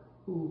God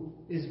who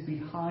is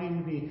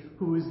behind me,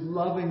 who is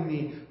loving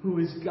me, who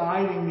is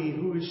guiding me,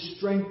 who is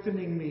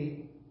strengthening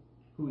me,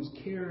 who is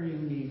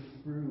carrying me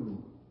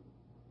through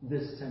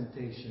this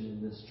temptation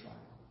and this trial.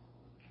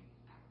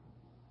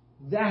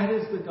 That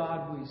is the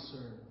God we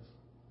serve.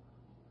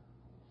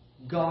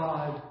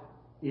 God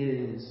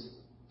is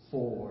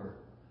for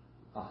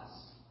us.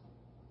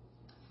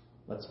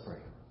 Let's pray.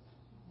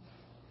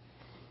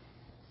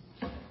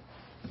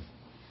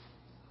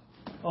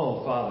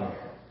 Oh, Father,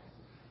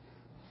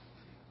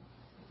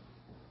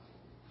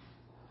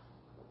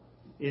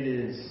 it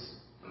is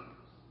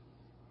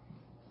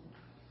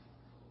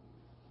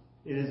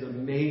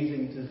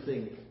amazing to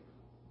think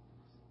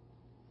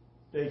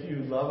that you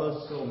love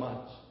us so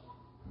much,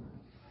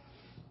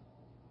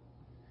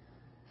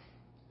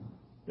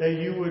 that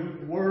you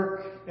would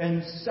work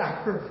and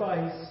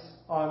sacrifice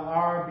on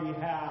our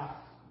behalf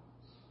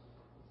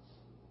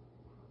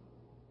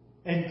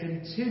and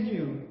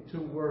continue to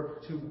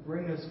work to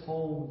bring us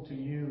home to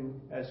you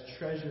as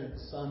treasured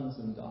sons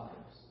and daughters.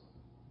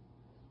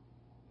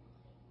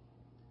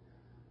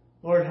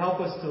 Lord, help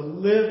us to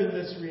live in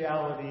this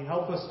reality.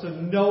 Help us to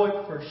know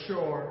it for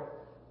sure.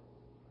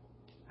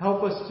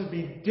 Help us to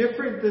be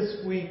different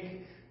this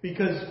week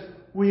because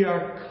we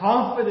are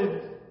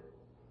confident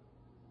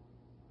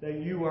that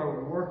you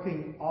are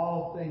working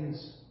all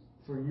things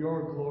for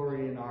your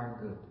glory and our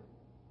good.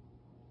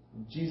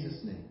 In Jesus'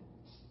 name,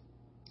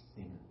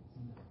 amen.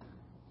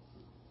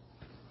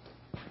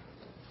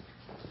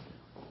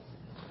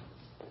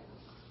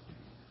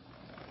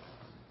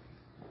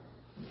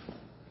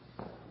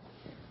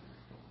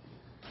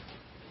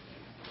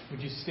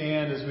 Would you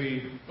stand as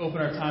we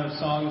open our time of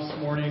song this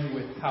morning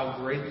with How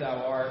Great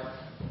Thou Art?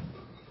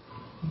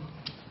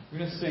 We're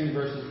going to sing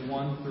verses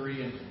 1,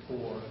 3, and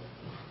 4.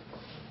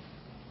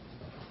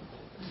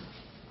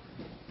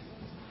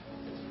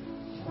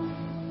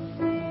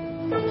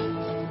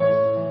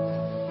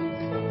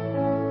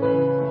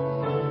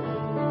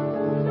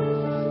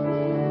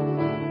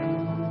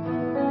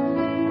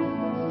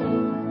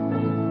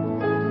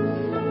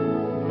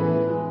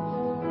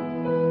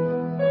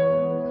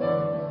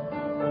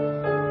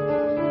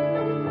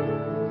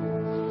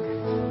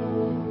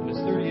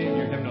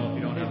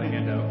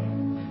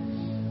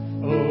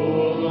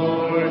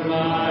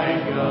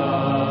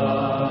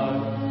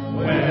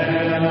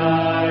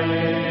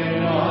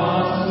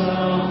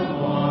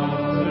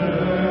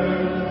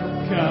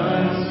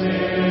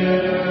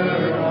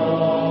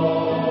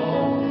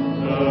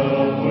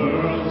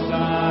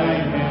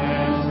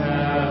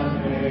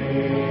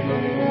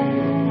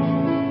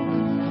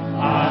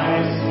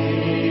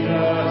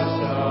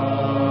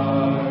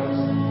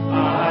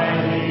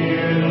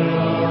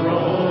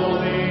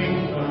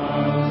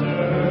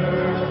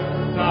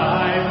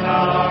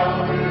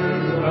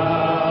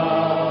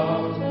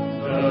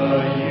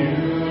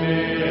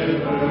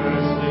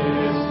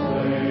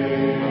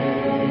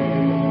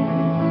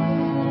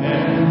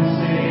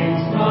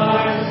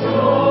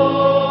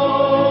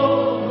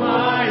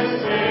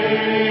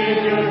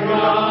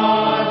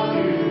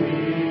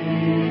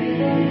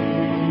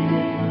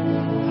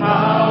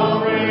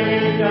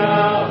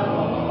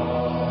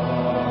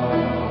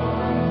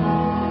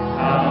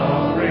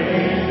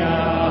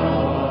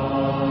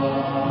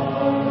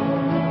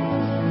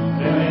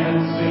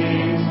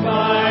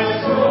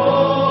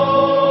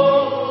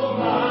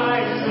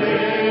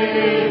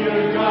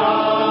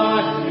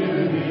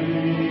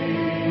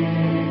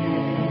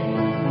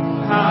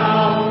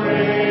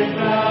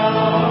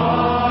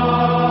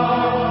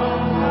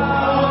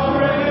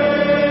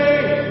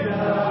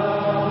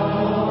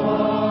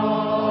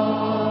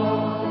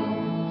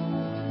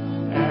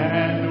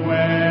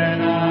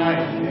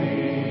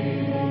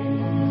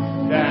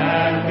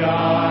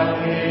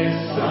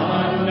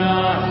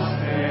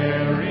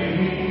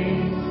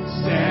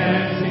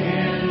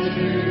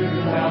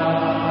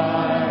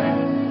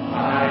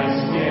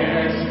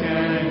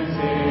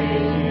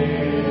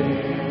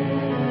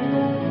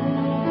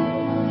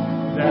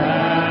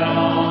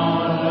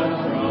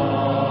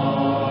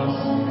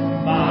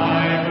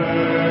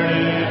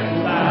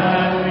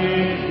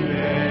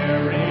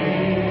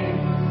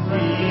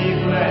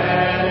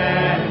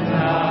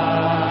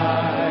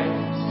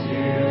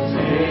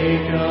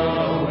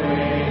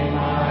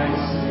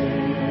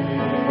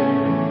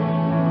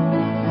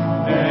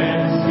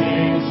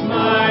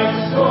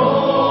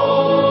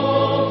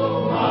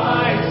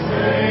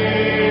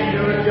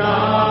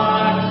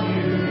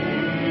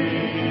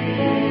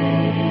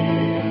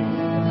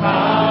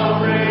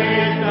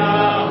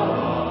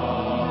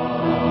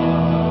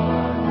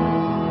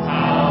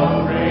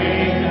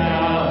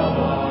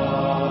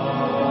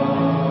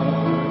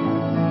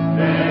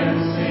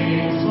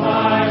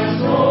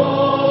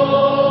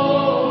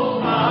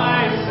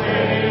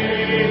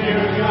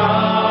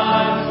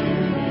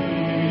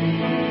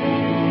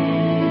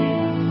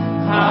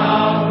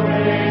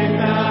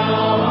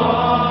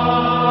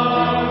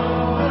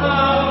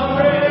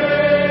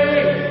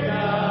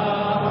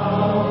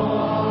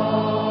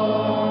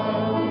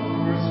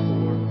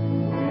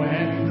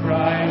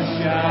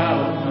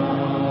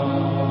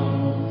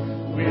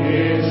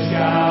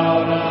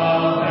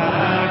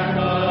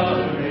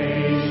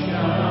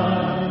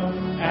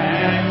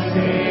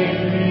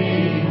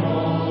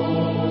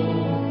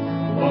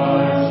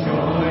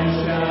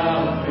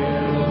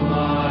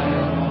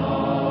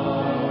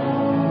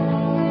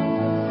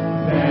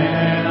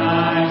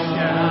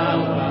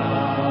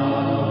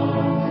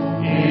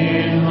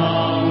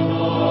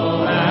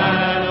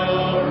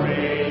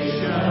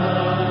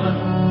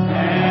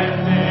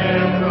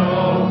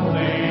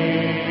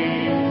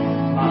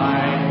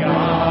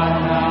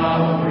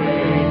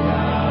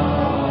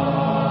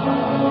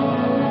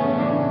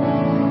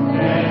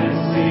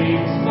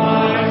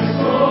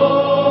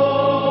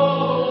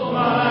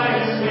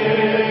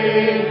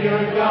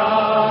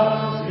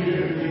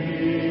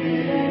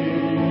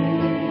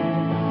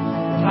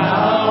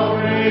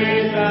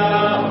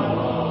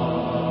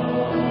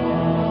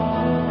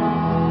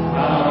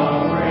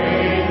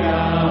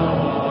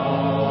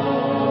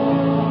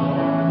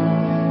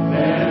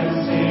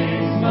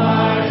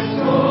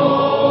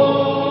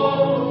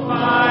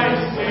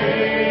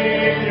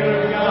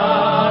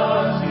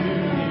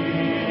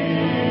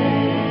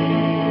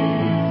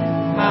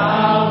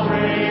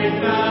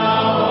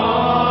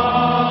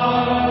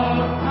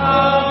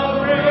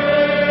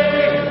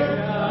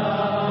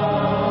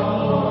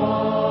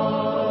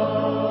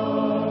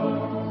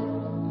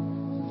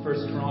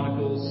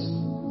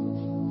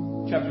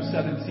 chapter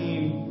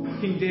 17,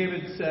 King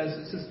David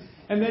says,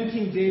 "And then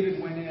King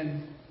David went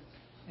in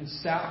and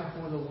sat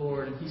before the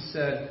Lord, and he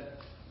said,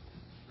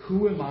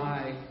 'Who am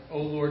I, O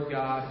Lord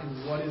God,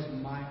 and what is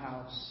my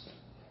house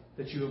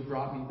that you have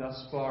brought me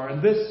thus far?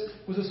 And this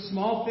was a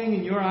small thing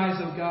in your eyes,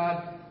 O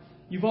God.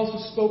 You've also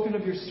spoken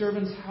of your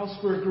servant's house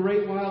for a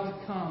great while to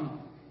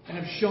come, and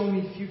have shown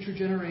me future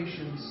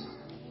generations,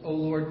 O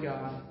Lord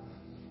God.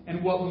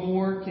 And what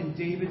more can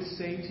David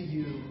say to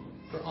you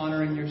for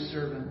honoring your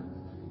servant?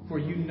 For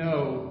you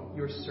know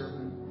your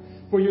servant.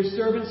 For your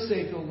servant's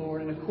sake, O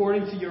Lord, and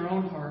according to your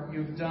own heart, you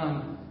have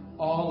done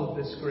all of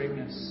this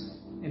greatness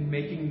in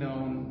making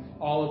known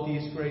all of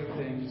these great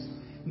things.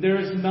 There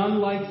is none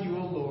like you,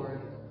 O Lord.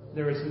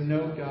 There is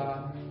no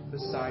God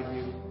beside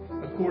you,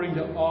 according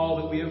to all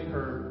that we have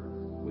heard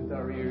with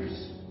our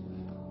ears.'"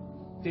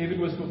 David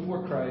was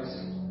before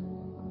Christ.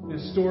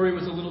 His story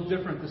was a little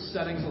different. The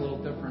setting's a little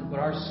different. But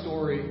our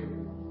story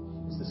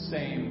is the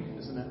same,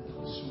 isn't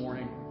it, this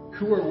morning?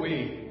 Who are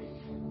we?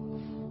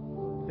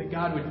 That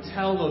God would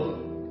tell of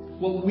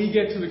what we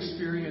get to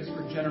experience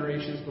for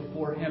generations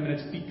before Him. And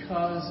it's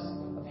because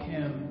of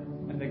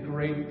Him and the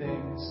great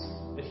things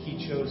that He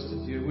chose to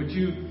do. Would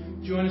you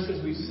join us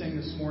as we sing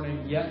this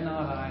morning, "Yet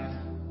Not I,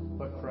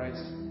 but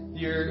Christ"?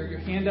 Your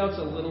handout's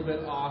a little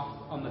bit off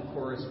on the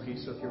chorus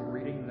piece, so if you're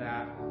reading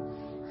that,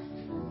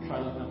 try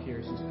looking up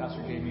here since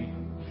Pastor Jamie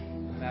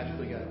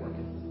magically got it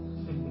working.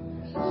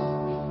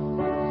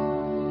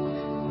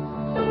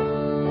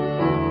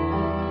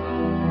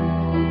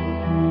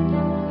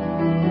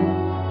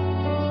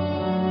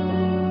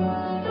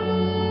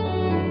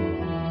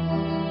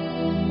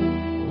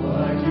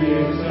 What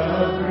gives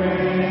of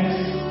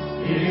grace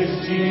is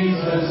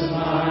Jesus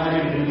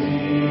my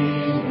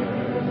Redeemer.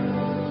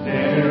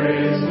 There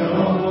is no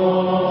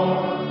more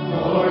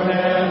for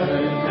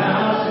heaven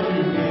now to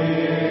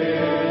give.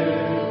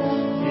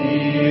 He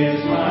is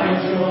my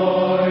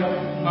joy,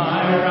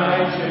 my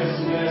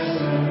righteousness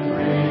and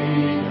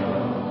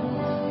freedom,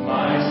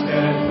 my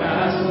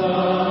steadfast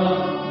love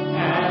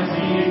and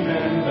deep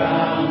and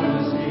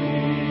boundless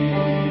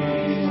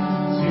peace.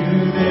 To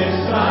this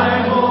I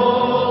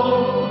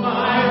hold,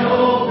 my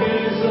hope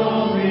is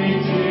only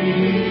Jesus.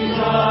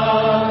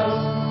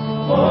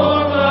 For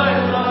my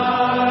life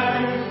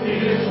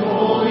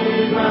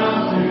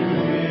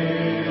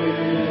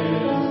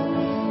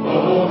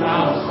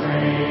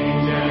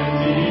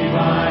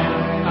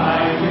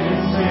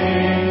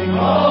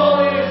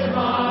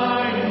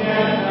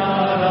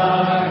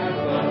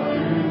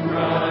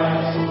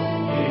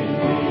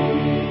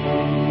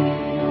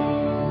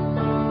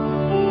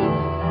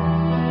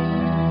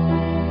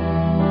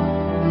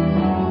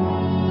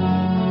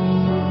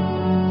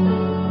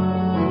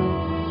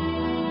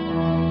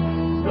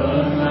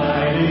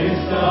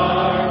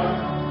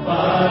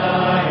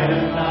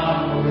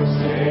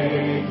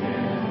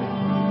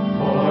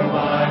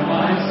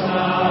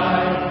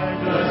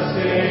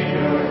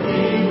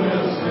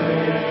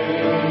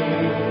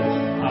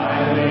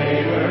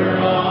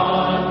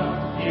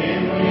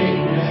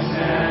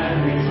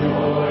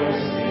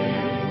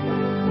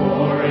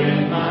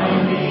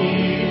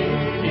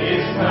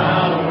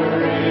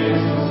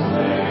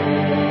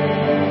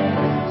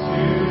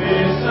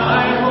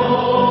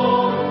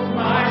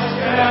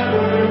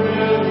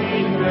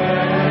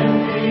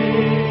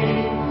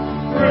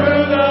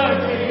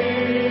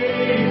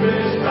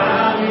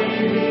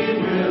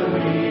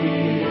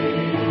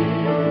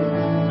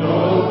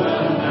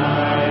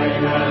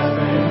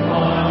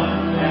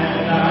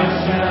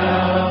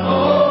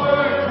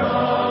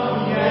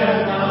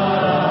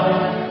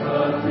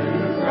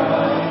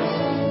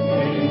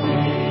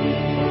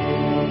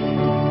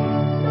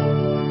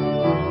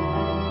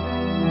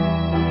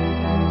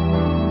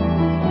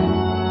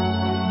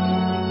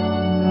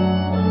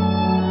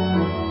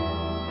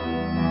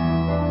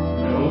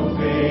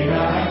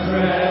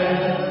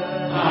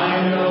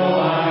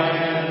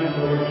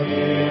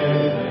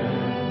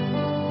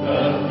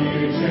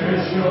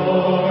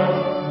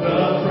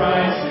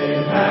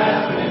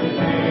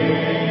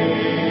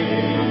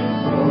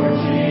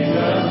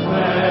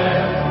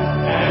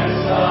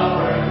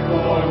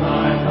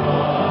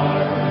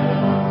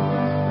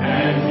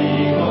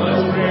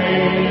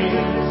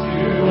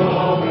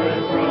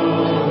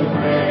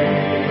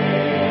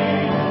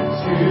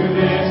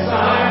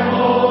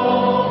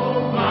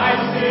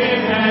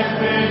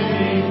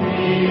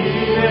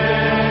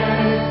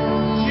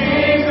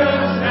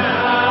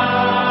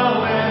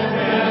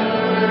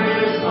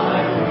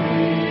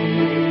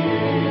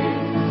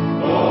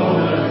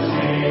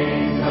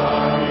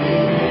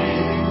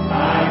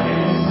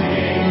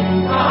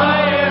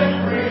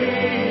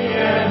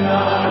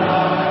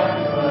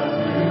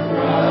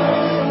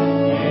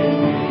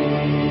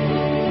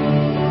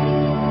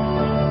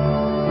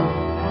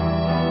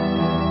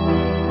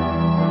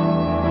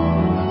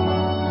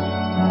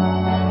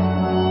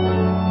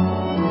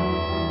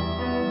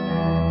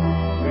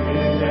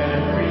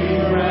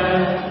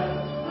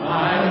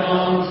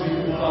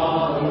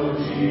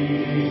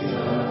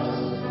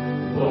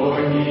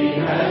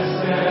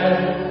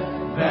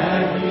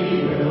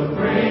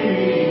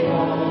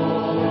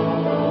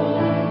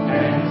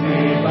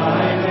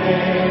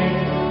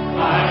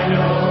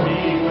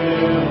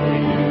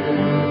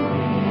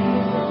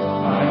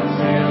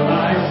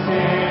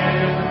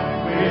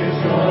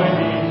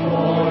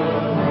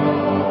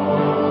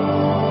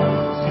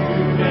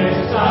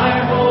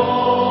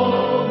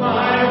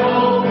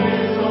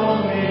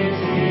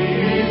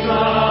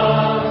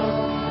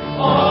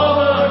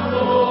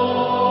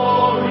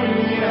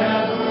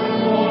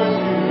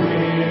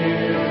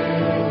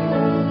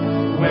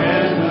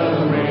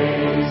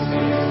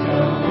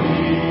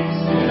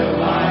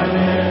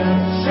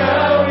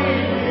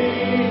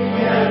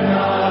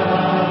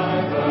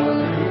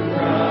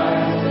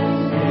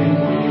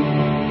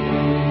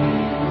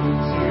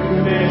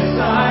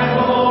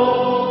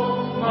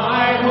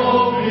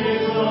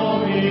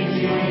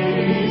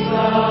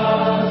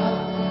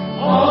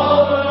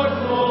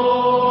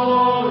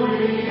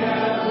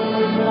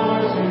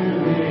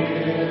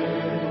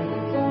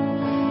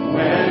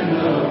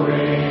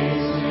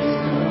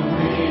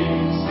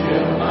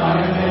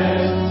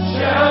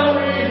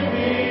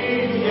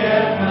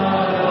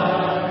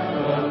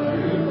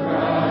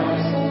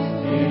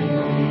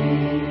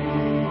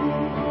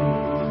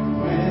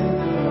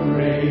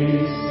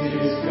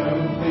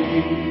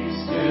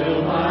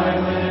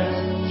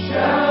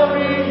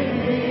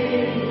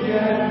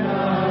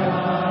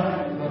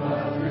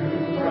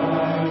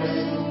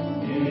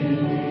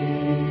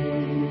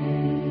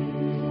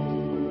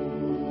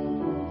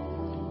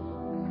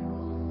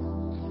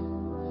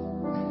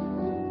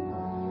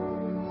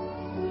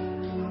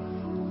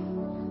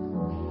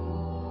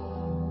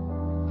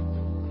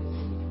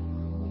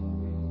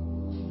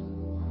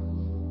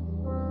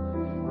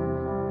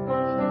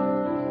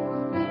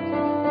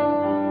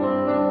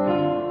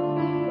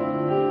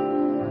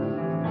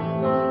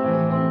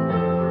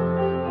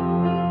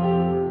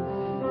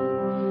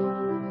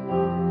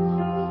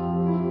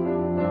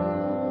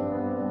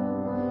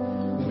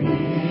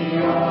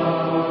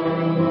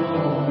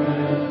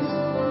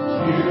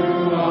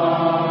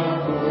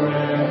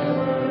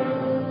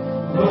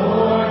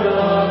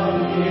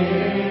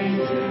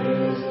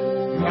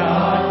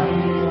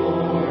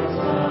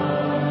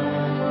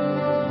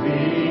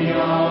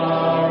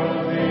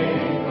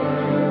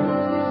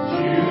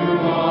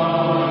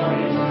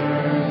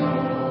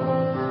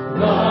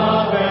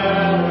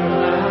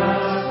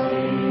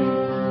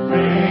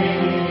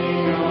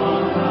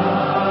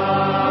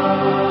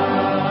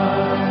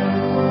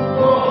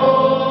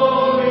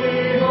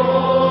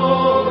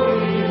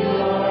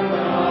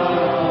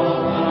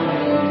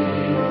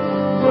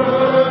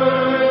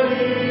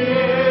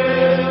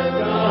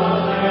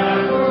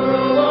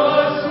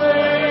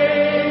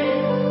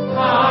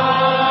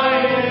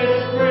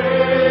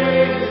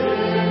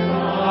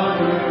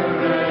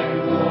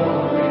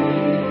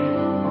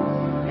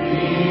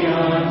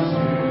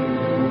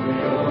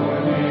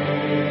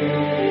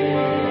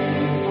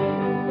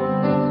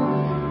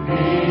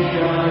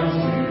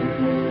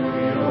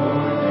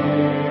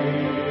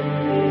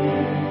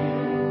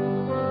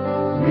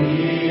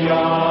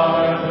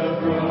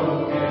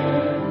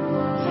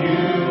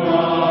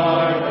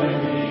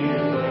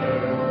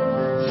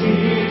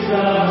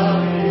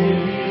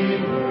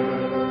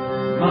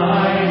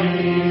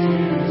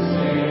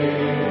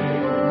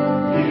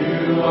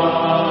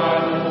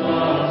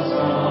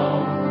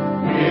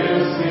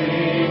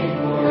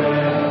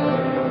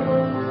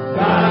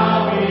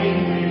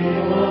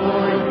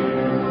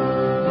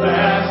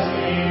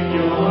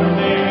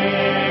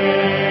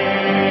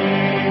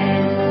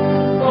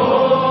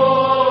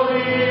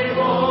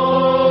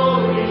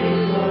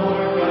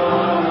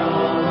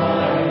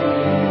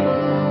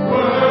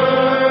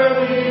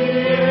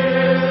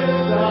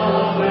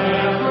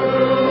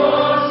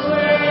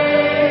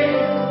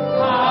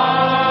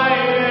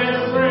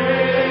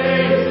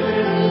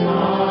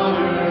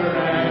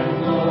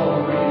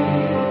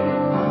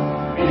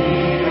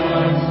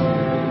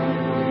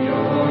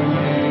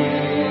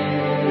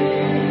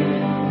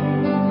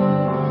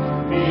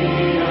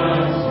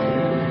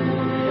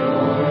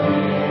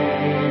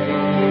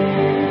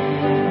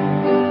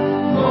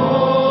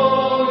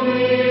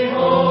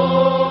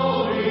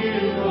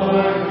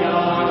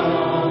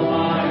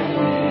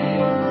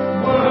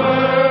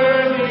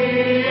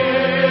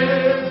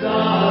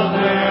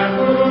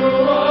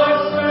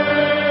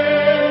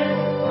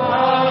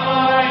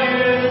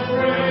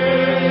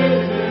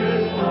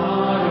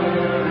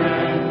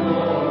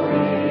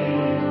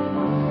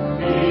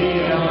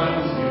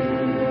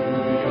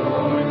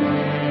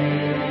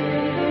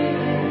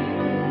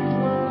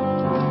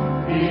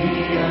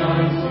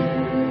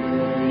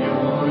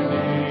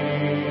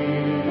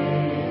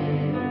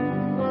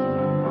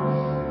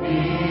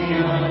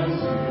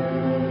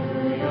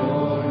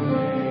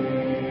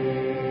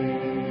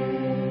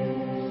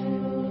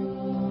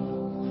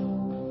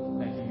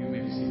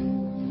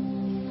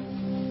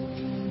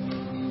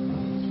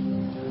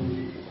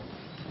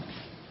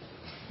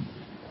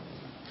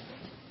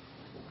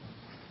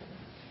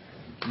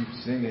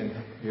singing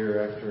here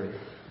after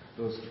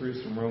those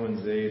truths from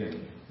Romans 8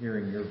 and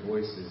hearing your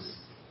voices.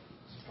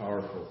 It's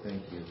powerful.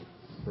 Thank you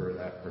for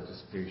that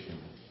participation.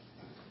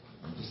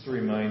 Just a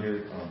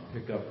reminder,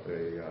 pick up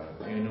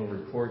a annual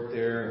report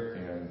there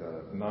and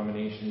a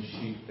nomination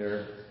sheet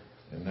there.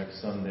 And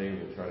next Sunday,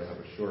 we'll try to have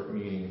a short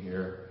meeting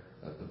here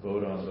to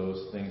vote on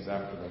those things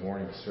after the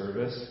morning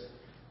service.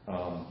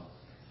 A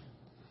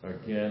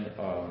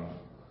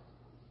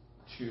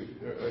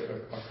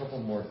couple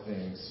more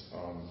things.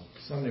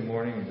 Sunday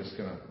morning, we're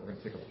going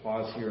to take a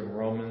pause here in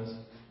Romans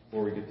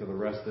before we get to the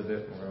rest of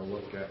it. We're going to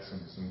look at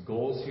some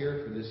goals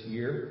here for this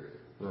year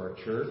for our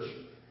church.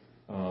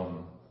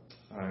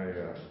 I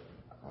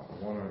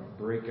want to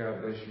break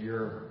out this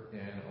year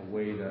in a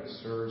way that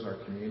serves our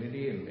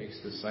community and makes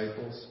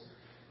disciples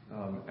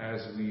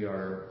as we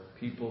are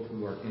people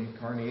who are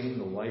incarnating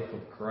the life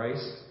of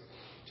Christ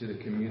to the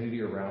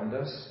community around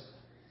us.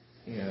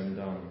 And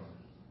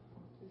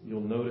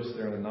you'll notice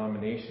there in the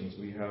nominations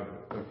we have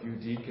a few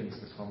deacons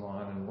to come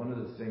on. And one of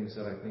the things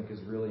that I think is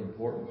really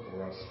important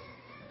for us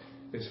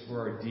is for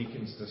our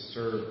deacons to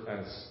serve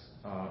as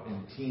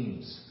in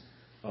teams,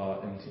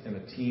 in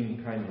a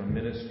team kind of a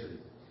ministry.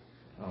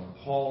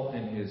 Paul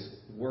in his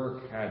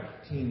work had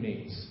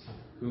teammates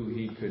who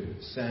he could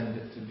send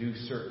to do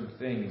certain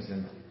things,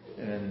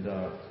 and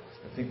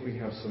I think we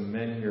have some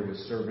men here with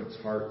servants'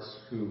 hearts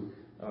who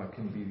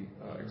can be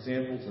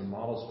examples and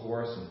models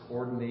for us and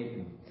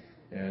coordinate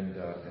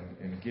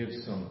and give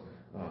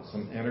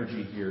some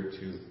energy here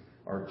to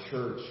our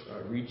church,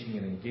 reaching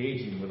and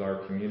engaging with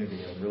our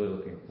community. I'm really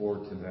looking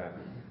forward to that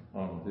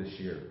this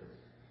year.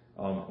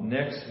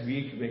 Next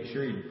week, make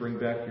sure you bring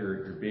back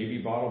your baby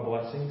bottle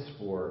blessings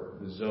for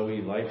the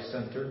Zoe Life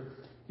Center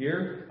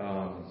here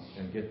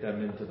and get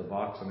them into the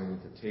box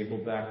underneath the table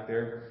back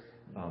there.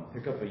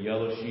 Pick up a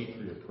yellow sheet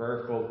for your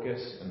prayer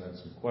focus and then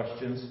some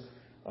questions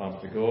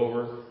to go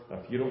over.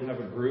 If you don't have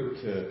a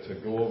group to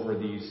go over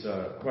these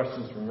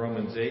questions from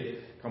Romans 8,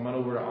 come on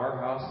over to our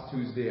house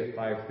Tuesday at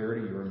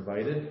 5:30. You're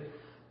invited.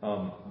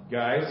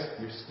 Guys,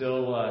 you're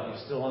still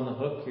on the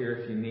hook here.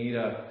 If you need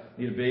a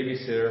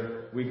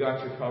babysitter, we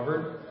got you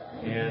covered.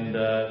 And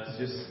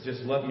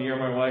just let me or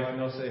my wife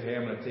know. Say, hey,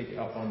 I'm going to take you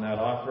up on that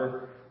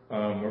offer.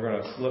 We're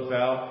going to slip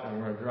out and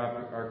we're going to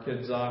drop our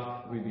kids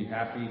off. We'd be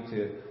happy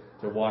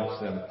to watch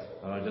them.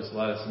 Just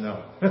let us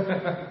know.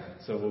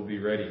 So we'll be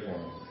ready for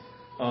them.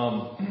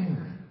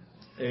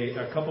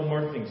 A couple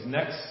more things.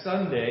 Next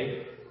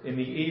Sunday in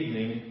the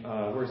evening,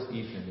 where's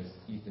Ethan? Is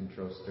Ethan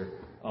Troster?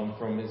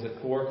 Is it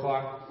 4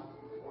 o'clock?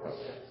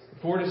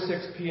 4 to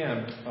 6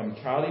 p.m.,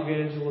 Child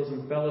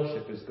Evangelism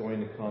Fellowship is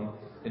going to come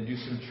and do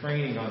some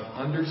training on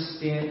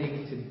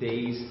understanding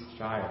today's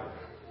child.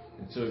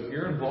 And so if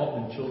you're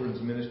involved in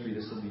children's ministry,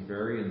 this will be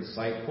very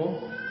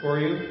insightful for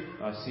you.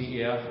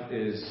 CEF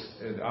is,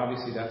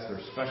 obviously that's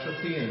their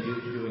specialty in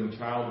doing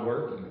child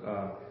work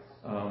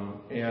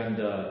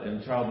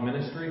and child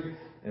ministry.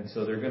 And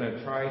so they're going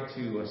to try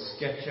to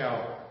sketch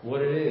out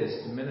what it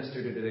is to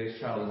minister to today's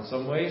child. In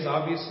some ways,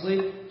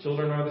 obviously,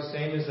 children are the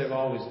same as they've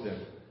always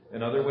been.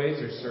 In other ways,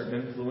 there's certain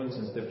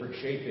influences, different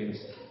shapings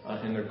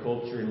in their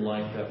culture and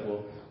life that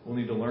we'll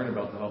need to learn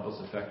about to help us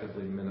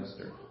effectively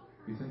minister.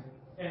 You think?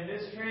 And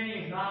this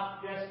training is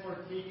not just for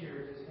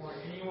teachers. It's for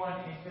anyone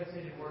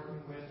interested in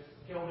working with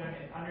children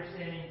and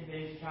understanding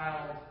today's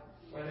child.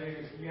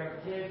 Whether you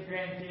have kids,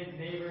 grandkids,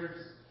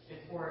 neighbors,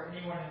 it's for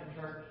anyone in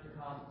the church to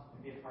come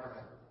and be a part of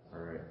it. All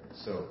right.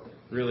 So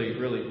really,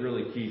 really,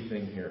 really key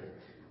thing here.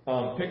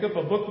 Pick up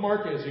a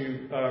bookmark as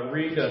you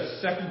read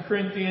 2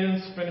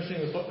 Corinthians,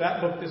 finishing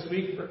that book this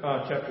week,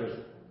 chapters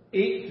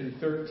 8 through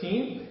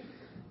 13.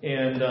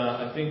 And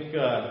I think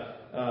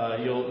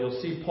you'll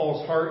see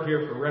Paul's heart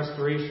here for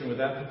restoration with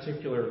that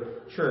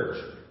particular church.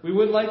 We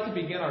would like to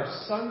begin our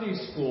Sunday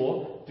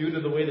school, due to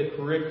the way the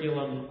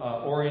curriculum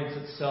orients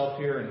itself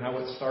here and how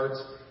it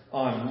starts,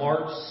 on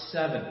March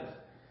 7th.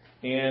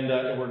 And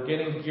we're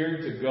getting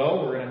geared to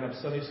go. We're going to have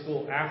Sunday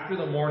school after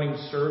the morning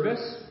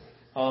service.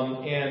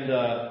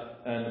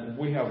 And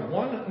we have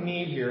one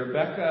need here.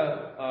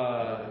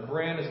 Becca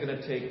Brand is going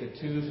to take the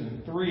 2s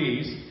and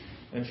 3s,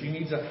 and she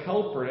needs a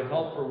helper to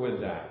help her with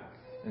that.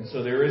 And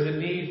so there is a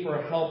need for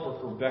a helper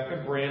for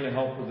Becca Brand to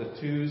help with the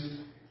 2s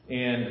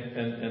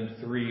and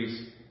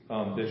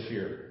 3s this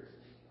year.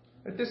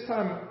 At this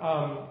time,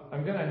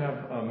 I'm going to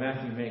have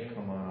Matthew May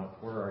come on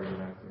up. Where are you,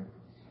 Matthew?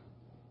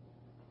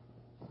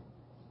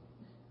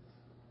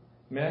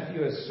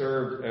 Matthew has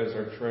served as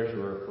our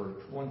treasurer for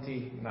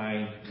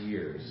 29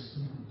 years.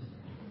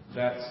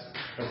 That's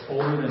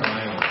older than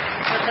I am.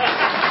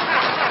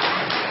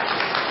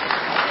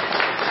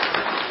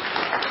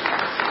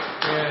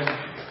 And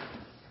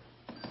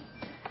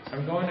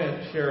I'm going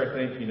to share a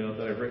thank you note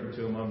that I've written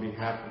to him on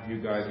behalf of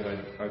you guys, and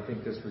I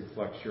think this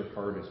reflects your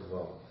heart as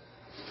well.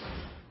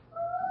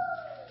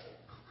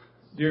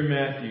 Dear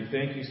Matthew,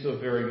 thank you so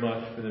very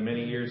much for the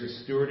many years of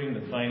stewarding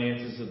the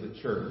finances of the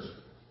church.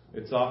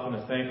 It's often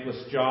a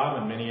thankless job,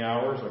 and many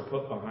hours are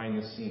put behind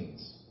the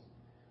scenes.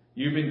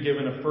 You've been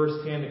given a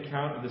first-hand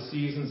account of the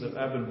seasons of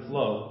ebb and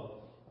flow,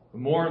 But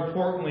more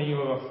importantly, you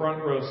have a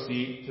front row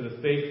seat to the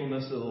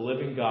faithfulness of the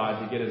living God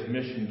to get His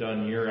mission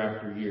done year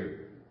after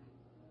year.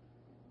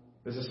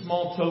 As a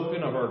small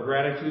token of our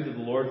gratitude to the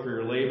Lord for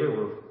your labor,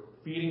 we're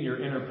feeding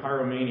your inner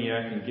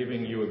pyromaniac and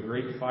giving you a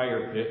great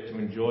fire pit to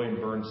enjoy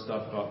and burn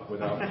stuff up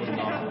without putting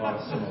off a lot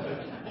of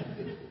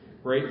smoke.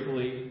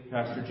 Gratefully,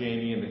 Pastor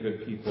Jamie and the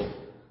good people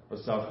of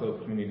South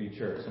Coast Community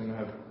Church. I'm going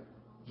to have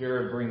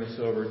Jared bring this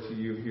over to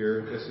you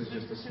here. This is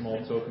just a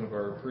small token of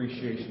our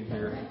appreciation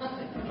here.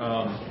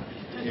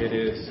 It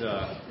is,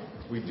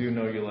 we do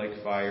know you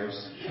like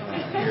fires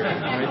here.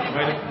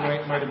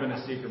 Might have been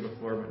a secret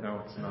before, but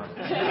now it's not.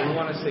 We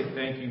want to say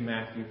thank you,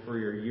 Matthew, for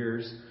your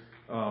years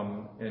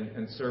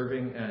and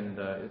serving. And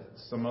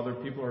some other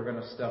people are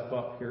going to step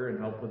up here and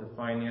help with the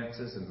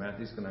finances, and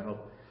Matthew's going to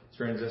help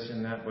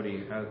transition that, but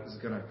is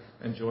going to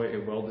enjoy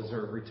a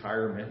well-deserved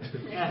retirement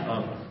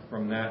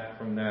from that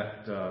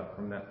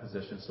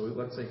position. So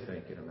let's say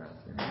thank you to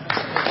Matthew.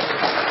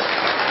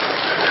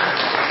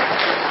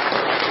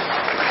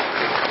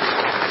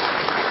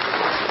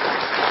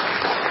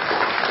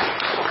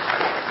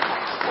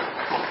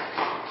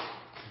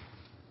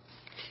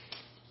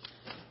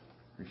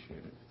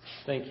 Appreciate it.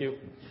 Thank you.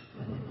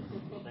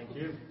 Thank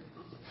you.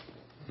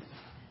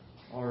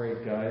 All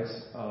right,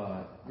 guys,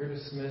 you're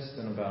dismissed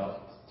in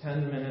about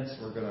 10 minutes.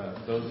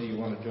 Those of you who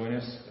want to join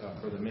us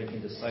for the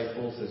Making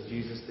Disciples as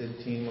Jesus Did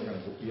team, we're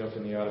going to be up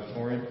in the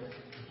auditorium.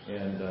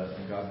 And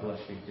God bless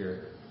you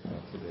here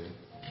today.